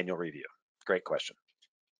manual review. Great question.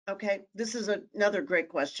 Okay, this is another great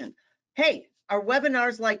question. Hey, are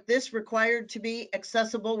webinars like this required to be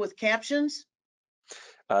accessible with captions?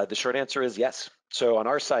 The short answer is yes. So on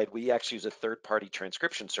our side, we actually use a third-party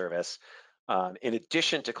transcription service in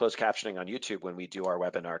addition to closed captioning on YouTube when we do our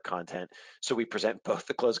webinar content. So we present both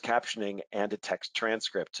the closed captioning and a text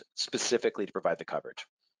transcript specifically to provide the coverage.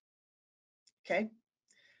 Okay.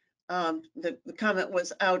 The comment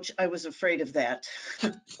was, ouch, I was afraid of that.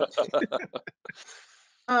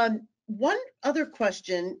 One other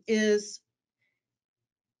question is,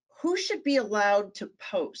 who should be allowed to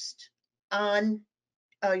post on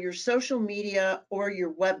your social media or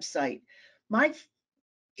your website? My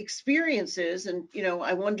experiences, and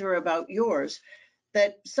I wonder about yours,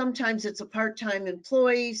 that sometimes it's a part-time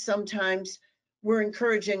employee, sometimes we're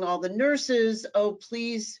encouraging all the nurses, oh,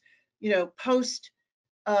 please, post,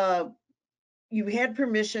 you had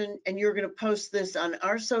permission and you're going to post this on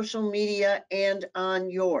our social media and on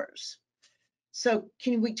yours. So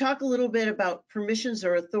can we talk a little bit about permissions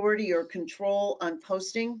or authority or control on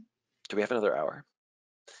posting? Do we have another hour?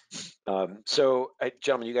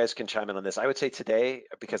 Gentlemen, you guys can chime in on this. I would say today,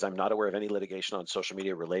 because I'm not aware of any litigation on social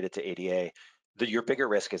media related to ADA, your bigger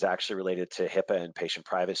risk is actually related to HIPAA and patient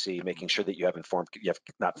privacy, making sure that you have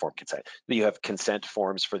not informed consent, but you have consent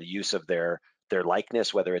forms for the use of their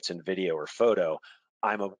likeness, whether it's in video or photo.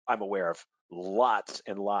 I'm aware of lots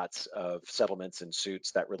and lots of settlements and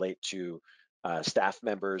suits that relate to staff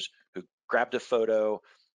members who grabbed a photo,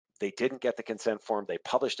 they didn't get the consent form, they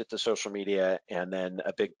published it to social media, and then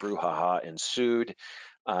a big brouhaha ensued.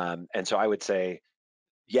 And so I would say,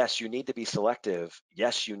 yes, you need to be selective.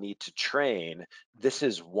 Yes, you need to train. This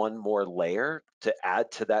is one more layer to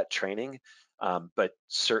add to that training. But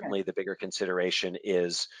certainly the bigger consideration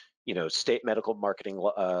is, state medical marketing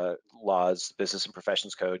laws, business and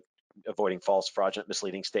professions code, avoiding false, fraudulent,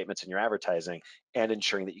 misleading statements in your advertising, and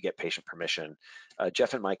ensuring that you get patient permission.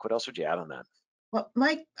 Jeff and Mike, what else would you add on that? Well,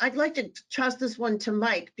 Mike, I'd like to toss this one to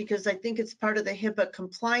Mike because I think it's part of the HIPAA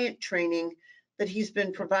compliant training that he's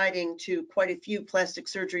been providing to quite a few plastic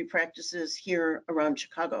surgery practices here around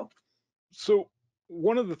Chicago. So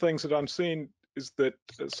one of the things that I'm seeing is that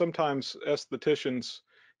sometimes estheticians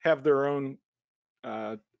have their own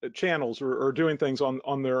channels or doing things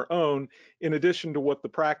on their own in addition to what the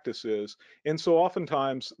practice is. And so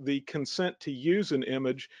oftentimes the consent to use an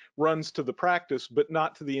image runs to the practice, but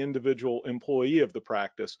not to the individual employee of the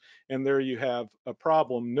practice. And there you have a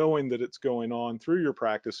problem knowing that it's going on through your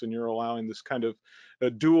practice and you're allowing this kind of a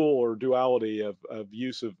duality of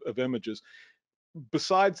use of images.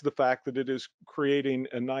 Besides the fact that it is creating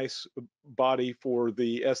a nice body for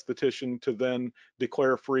the esthetician to then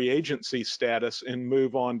declare free agency status and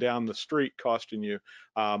move on down the street, costing you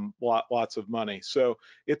lots of money. So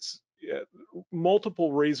it's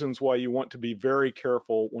multiple reasons why you want to be very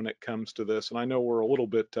careful when it comes to this. And I know we're a little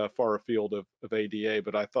bit far afield of ADA,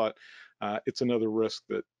 but I thought it's another risk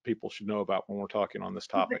that people should know about when we're talking on this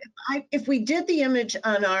topic. If we did the image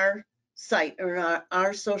on our site or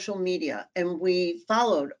our social media and we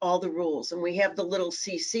followed all the rules and we have the little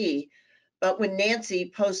CC, but when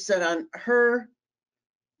Nancy posts it on her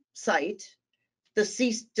site, does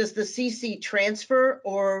the CC transfer,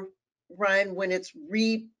 or Ryan, when it's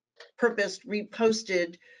repurposed,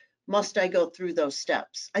 reposted, must I go through those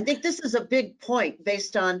steps? I think this is a big point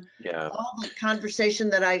based on all the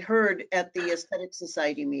conversation that I heard at the Aesthetic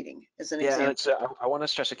Society meeting, as an example. So I want to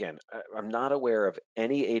stress again, I'm not aware of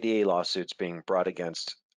any ADA lawsuits being brought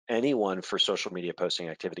against anyone for social media posting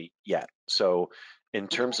activity yet. So in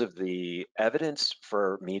terms of the evidence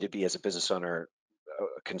for me to be as a business owner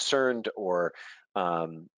concerned or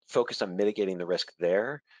focused on mitigating the risk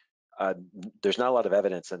there, there's not a lot of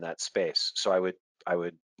evidence in that space. So I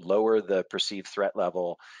would lower the perceived threat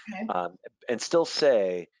level and still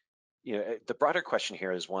say, the broader question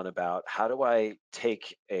here is one about how do I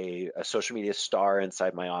take a social media star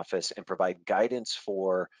inside my office and provide guidance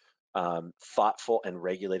for thoughtful and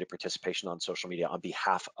regulated participation on social media on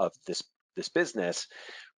behalf of this business,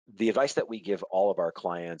 the advice that we give all of our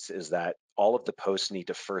clients is that all of the posts need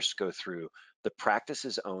to first go through the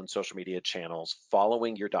practice's own social media channels,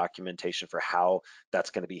 following your documentation for how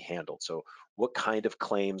that's going to be handled. So what kind of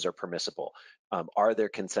claims are permissible? Are there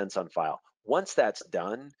consents on file? Once that's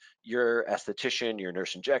done, your esthetician, your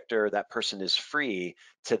nurse injector, that person is free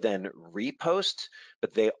to then repost,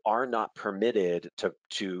 but they are not permitted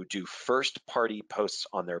to do first-party posts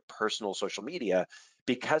on their personal social media,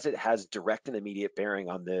 because it has direct and immediate bearing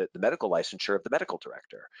on the medical licensure of the medical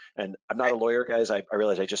director. And I'm not a lawyer, guys. I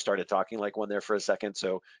realize I just started talking like one there for a second,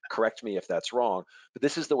 so correct me if that's wrong. But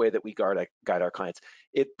this is the way that we guide our clients.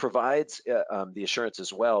 It provides the assurance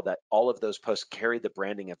as well that all of those posts carry the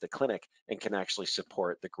branding of the clinic and can actually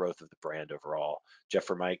support the growth of the brand overall. Jeff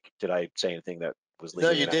or Mike, did I say anything that was No,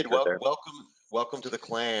 legally you did. inaccurate there? Welcome to the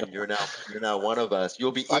clan. You're now one of us.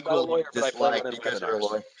 You'll be I'm not a equally lawyer, but I play one disliked in because you're a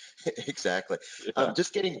webinars. lawyer. Exactly. Yeah.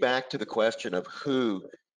 Just getting back to the question of who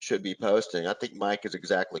should be posting, I think Mike is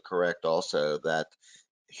exactly correct also that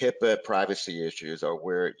HIPAA privacy issues are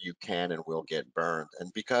where you can and will get burned.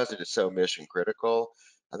 And because it is so mission critical,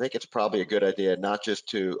 I think it's probably a good idea not just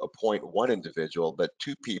to appoint one individual, but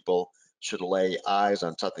two people should lay eyes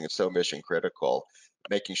on something that's so mission critical,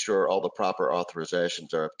 making sure all the proper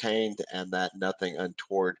authorizations are obtained and that nothing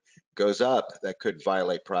untoward goes up that could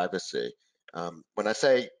violate privacy. When I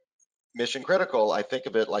say mission critical, I think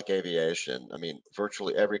of it like aviation. I mean,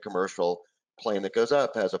 virtually every commercial plane that goes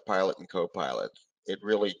up has a pilot and co-pilot. It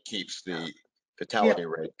really keeps the fatality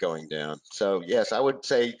rate going down. So yes, I would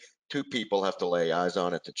say two people have to lay eyes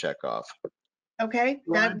on it to check off. Okay,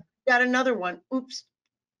 got another one. Oops,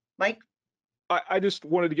 Mike. I just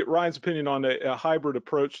wanted to get Ryan's opinion on a hybrid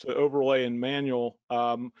approach to overlay and manual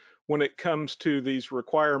when it comes to these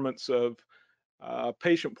requirements of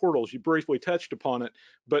patient portals. You briefly touched upon it,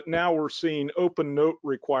 but now we're seeing open note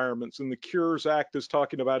requirements, and the Cures Act is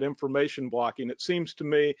talking about information blocking. It seems to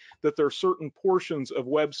me that there are certain portions of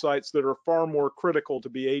websites that are far more critical to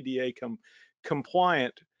be ADA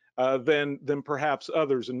compliant than perhaps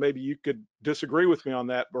others, and maybe you could disagree with me on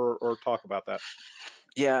that or talk about that.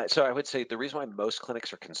 Yeah, so I would say the reason why most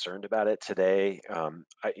clinics are concerned about it today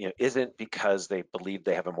isn't because they believe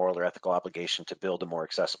they have a moral or ethical obligation to build a more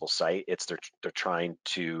accessible site. It's they're trying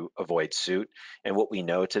to avoid suit. And what we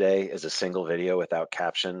know today is a single video without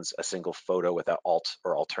captions, a single photo without alt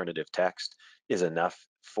or alternative text is enough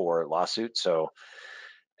for lawsuit. So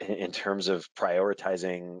in terms of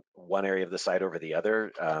prioritizing one area of the site over the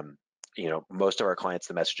other, most of our clients,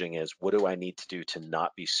 the messaging is, what do I need to do to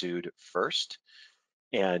not be sued first?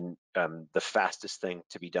 And the fastest thing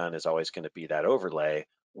to be done is always going to be that overlay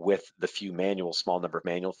with the small number of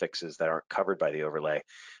manual fixes that aren't covered by the overlay.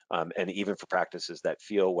 And even for practices that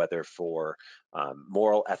feel, whether for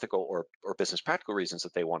moral, ethical, or business practical reasons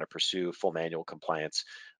that they want to pursue full manual compliance,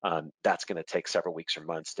 that's going to take several weeks or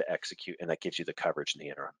months to execute, and that gives you the coverage in the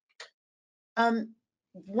interim.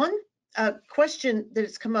 One question that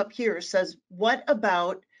has come up here says, what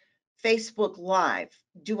about Facebook Live?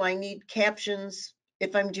 Do I need captions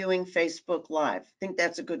if I'm doing Facebook Live? I think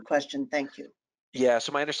that's a good question. Thank you. Yeah,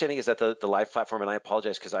 so my understanding is that the live platform, and I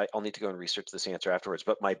apologize because I'll need to go and research this answer afterwards,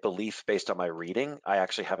 but my belief based on my reading, I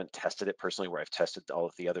actually haven't tested it personally where I've tested all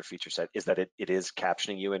of the other feature set, is that it is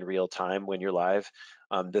captioning you in real time when you're live.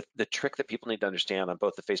 The trick that people need to understand on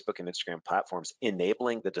both the Facebook and Instagram platforms,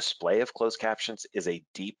 enabling the display of closed captions is a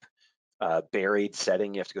deep buried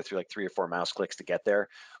setting. You have to go through like 3 or 4 mouse clicks to get there,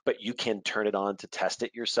 but you can turn it on to test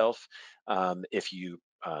it yourself. If you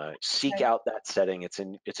seek out that setting, it's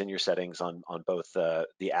in your settings on both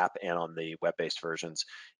the app and on the web-based versions.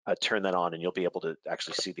 Turn that on and you'll be able to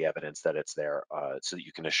actually see the evidence that it's there, so that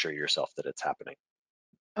you can assure yourself that it's happening.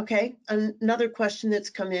 Okay, another question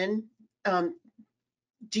that's come in.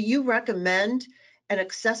 Do you recommend an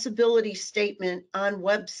accessibility statement on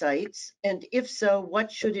websites? And if so,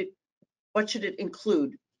 what should it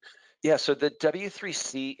include? Yeah, so the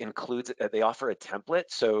W3C includes, they offer a template.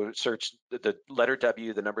 So search the letter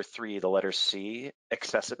W, the number 3, the letter C,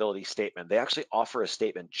 accessibility statement. They actually offer a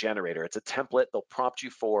statement generator. It's a template. They'll prompt you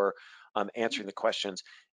for answering the questions.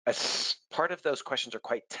 As part of those questions are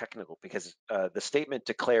quite technical because the statement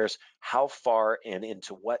declares how far and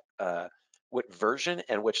into what version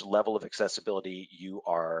and which level of accessibility you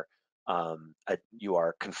are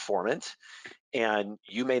conformant. And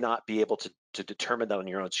you may not be able to determine that on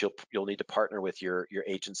your own. So you'll need to partner with your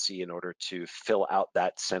agency in order to fill out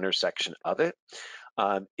that center section of it.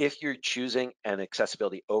 If you're choosing an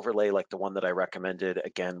accessibility overlay like the one that I recommended,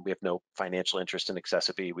 again, we have no financial interest in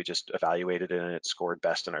accessibility. We just evaluated it and it scored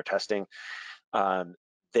best in our testing.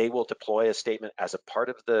 They will deploy a statement as a part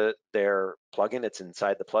of their plugin. It's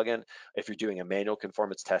inside the plugin. If you're doing a manual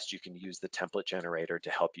conformance test, you can use the template generator to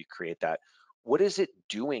help you create that. What is it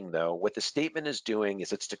doing though? What the statement is doing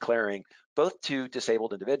is it's declaring both to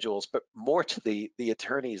disabled individuals, but more to the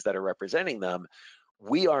attorneys that are representing them,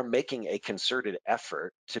 we are making a concerted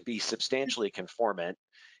effort to be substantially conformant.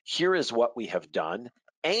 Here is what we have done.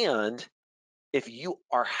 And if you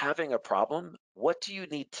are having a problem, what do you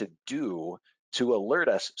need to do to alert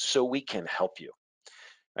us so we can help you?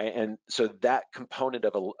 Right? And so that component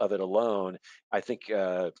of it alone, I think,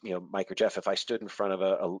 Mike or Jeff, if I stood in front of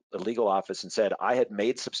a legal office and said, I had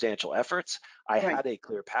made substantial efforts, I had a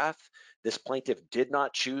clear path, this plaintiff did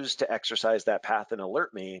not choose to exercise that path and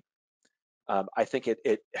alert me, I think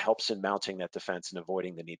it helps in mounting that defense and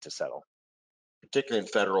avoiding the need to settle. Particularly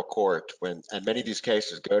in federal court, and many of these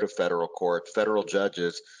cases go to federal court, federal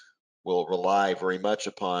judges will rely very much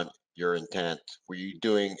upon your intent. Were you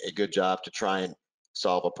doing a good job to try and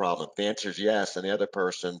solve a problem? If the answer is yes, and the other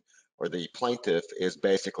person or the plaintiff is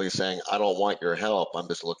basically saying, I don't want your help, I'm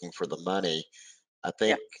just looking for the money, I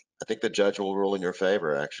think the judge will rule in your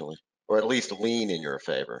favor, actually, or at least lean in your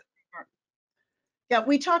favor. Yeah,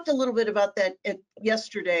 we talked a little bit about that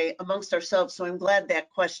yesterday amongst ourselves, so I'm glad that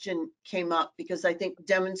question came up, because I think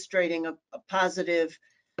demonstrating a positive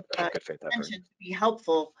Good faith effort intention to be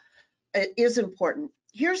helpful is important.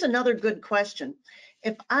 Here's another good question.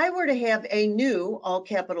 If I were to have a new, all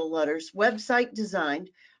capital letters, website designed,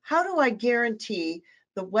 how do I guarantee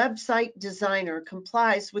the website designer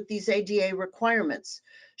complies with these ADA requirements?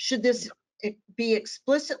 Should this be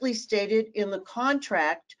explicitly stated in the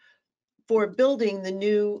contract for building the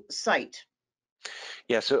new site?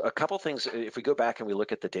 Yeah, so a couple things. If we go back and we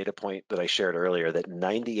look at the data point that I shared earlier, that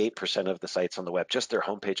 98% of the sites on the web, just their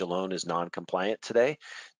homepage alone, is non-compliant today.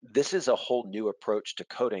 This is a whole new approach to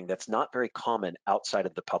coding that's not very common outside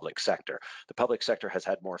of the public sector. The public sector has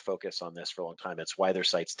had more focus on this for a long time. It's why their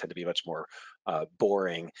sites tend to be much more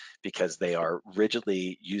boring, because they are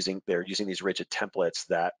using these rigid templates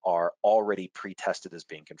that are already pre-tested as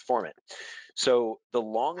being conformant. So the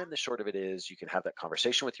long and the short of it is, you can have that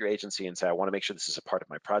conversation with your agency and say, I want to make sure this is a part of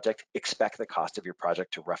my project. Expect the cost of your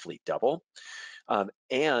project to roughly double.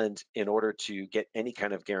 And in order to get any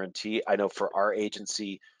kind of guarantee, I know for our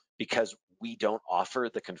agency, because we don't offer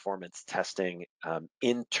the conformance testing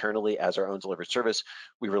internally as our own delivered service,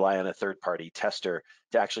 we rely on a third-party tester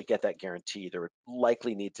to actually get that guarantee. There would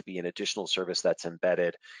likely need to be an additional service that's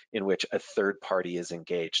embedded, in which a third party is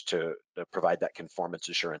engaged to provide that conformance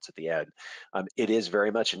assurance at the end. It is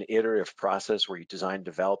very much an iterative process where you design,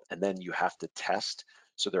 develop, and then you have to test.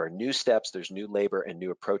 So there are new steps, there's new labor and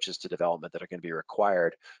new approaches to development that are going to be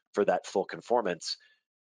required for that full conformance.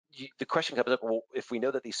 The question comes up, well, if we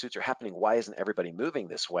know that these suits are happening, why isn't everybody moving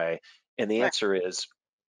this way? And the answer is,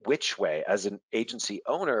 which way? As an agency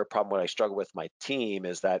owner, problem what I struggle with my team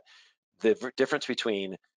is that the difference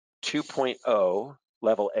between 2.0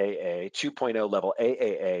 level AA, 2.0 level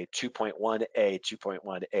AAA, 2.1A,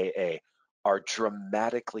 2.1 AA are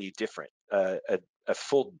dramatically different. A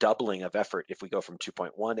full doubling of effort if we go from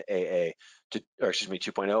 2.1 AA to, or excuse me,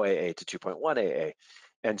 2.0 AA to 2.1 AA.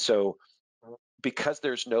 And so because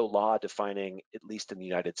there's no law defining, at least in the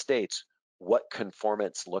United States, what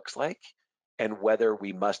conformance looks like and whether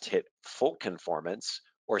we must hit full conformance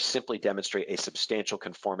or simply demonstrate a substantial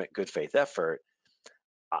conformant good faith effort,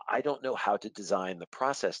 I don't know how to design the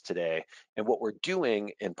process today. And what we're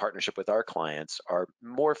doing in partnership with our clients are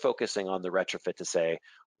more focusing on the retrofit to say,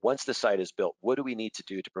 once the site is built, what do we need to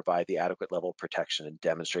do to provide the adequate level of protection and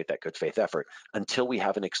demonstrate that good faith effort, until we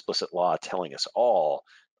have an explicit law telling us all,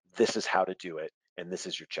 this is how to do it, and this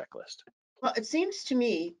is your checklist. Well, it seems to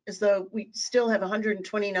me as though we still have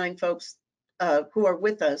 129 folks who are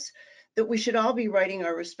with us, that we should all be writing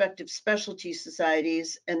our respective specialty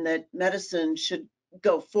societies, and that medicine should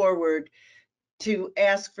go forward to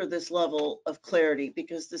ask for this level of clarity,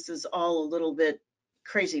 because this is all a little bit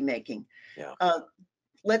crazy making. Yeah.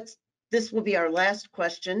 This will be our last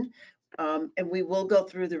question, and we will go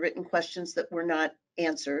through the written questions that were not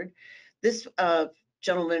answered. This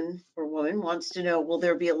gentleman or woman wants to know, will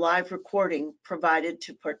there be a live recording provided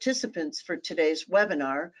to participants for today's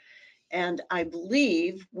webinar? And I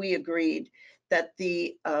believe we agreed that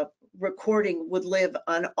the recording would live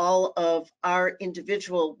on all of our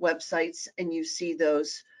individual websites, and you see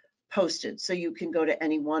those posted. So you can go to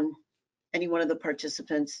any one of the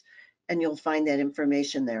participants and you'll find that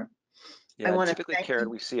information there. Yeah, typically, Karen,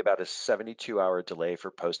 we see about a 72-hour delay for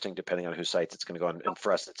posting, depending on whose sites it's going to go on. And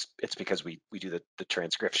for us, it's because we do the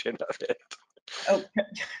transcription of it.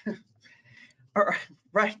 Okay. All right,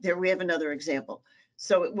 right there, we have another example.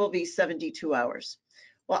 So it will be 72 hours.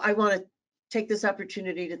 Well, I want to take this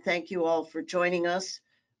opportunity to thank you all for joining us.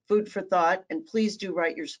 Food for thought, and please do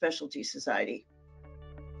write your specialty society.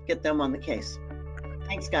 Get them on the case.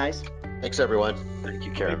 Thanks, guys. Thanks, everyone. Thank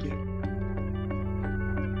you, Karen. Thank you.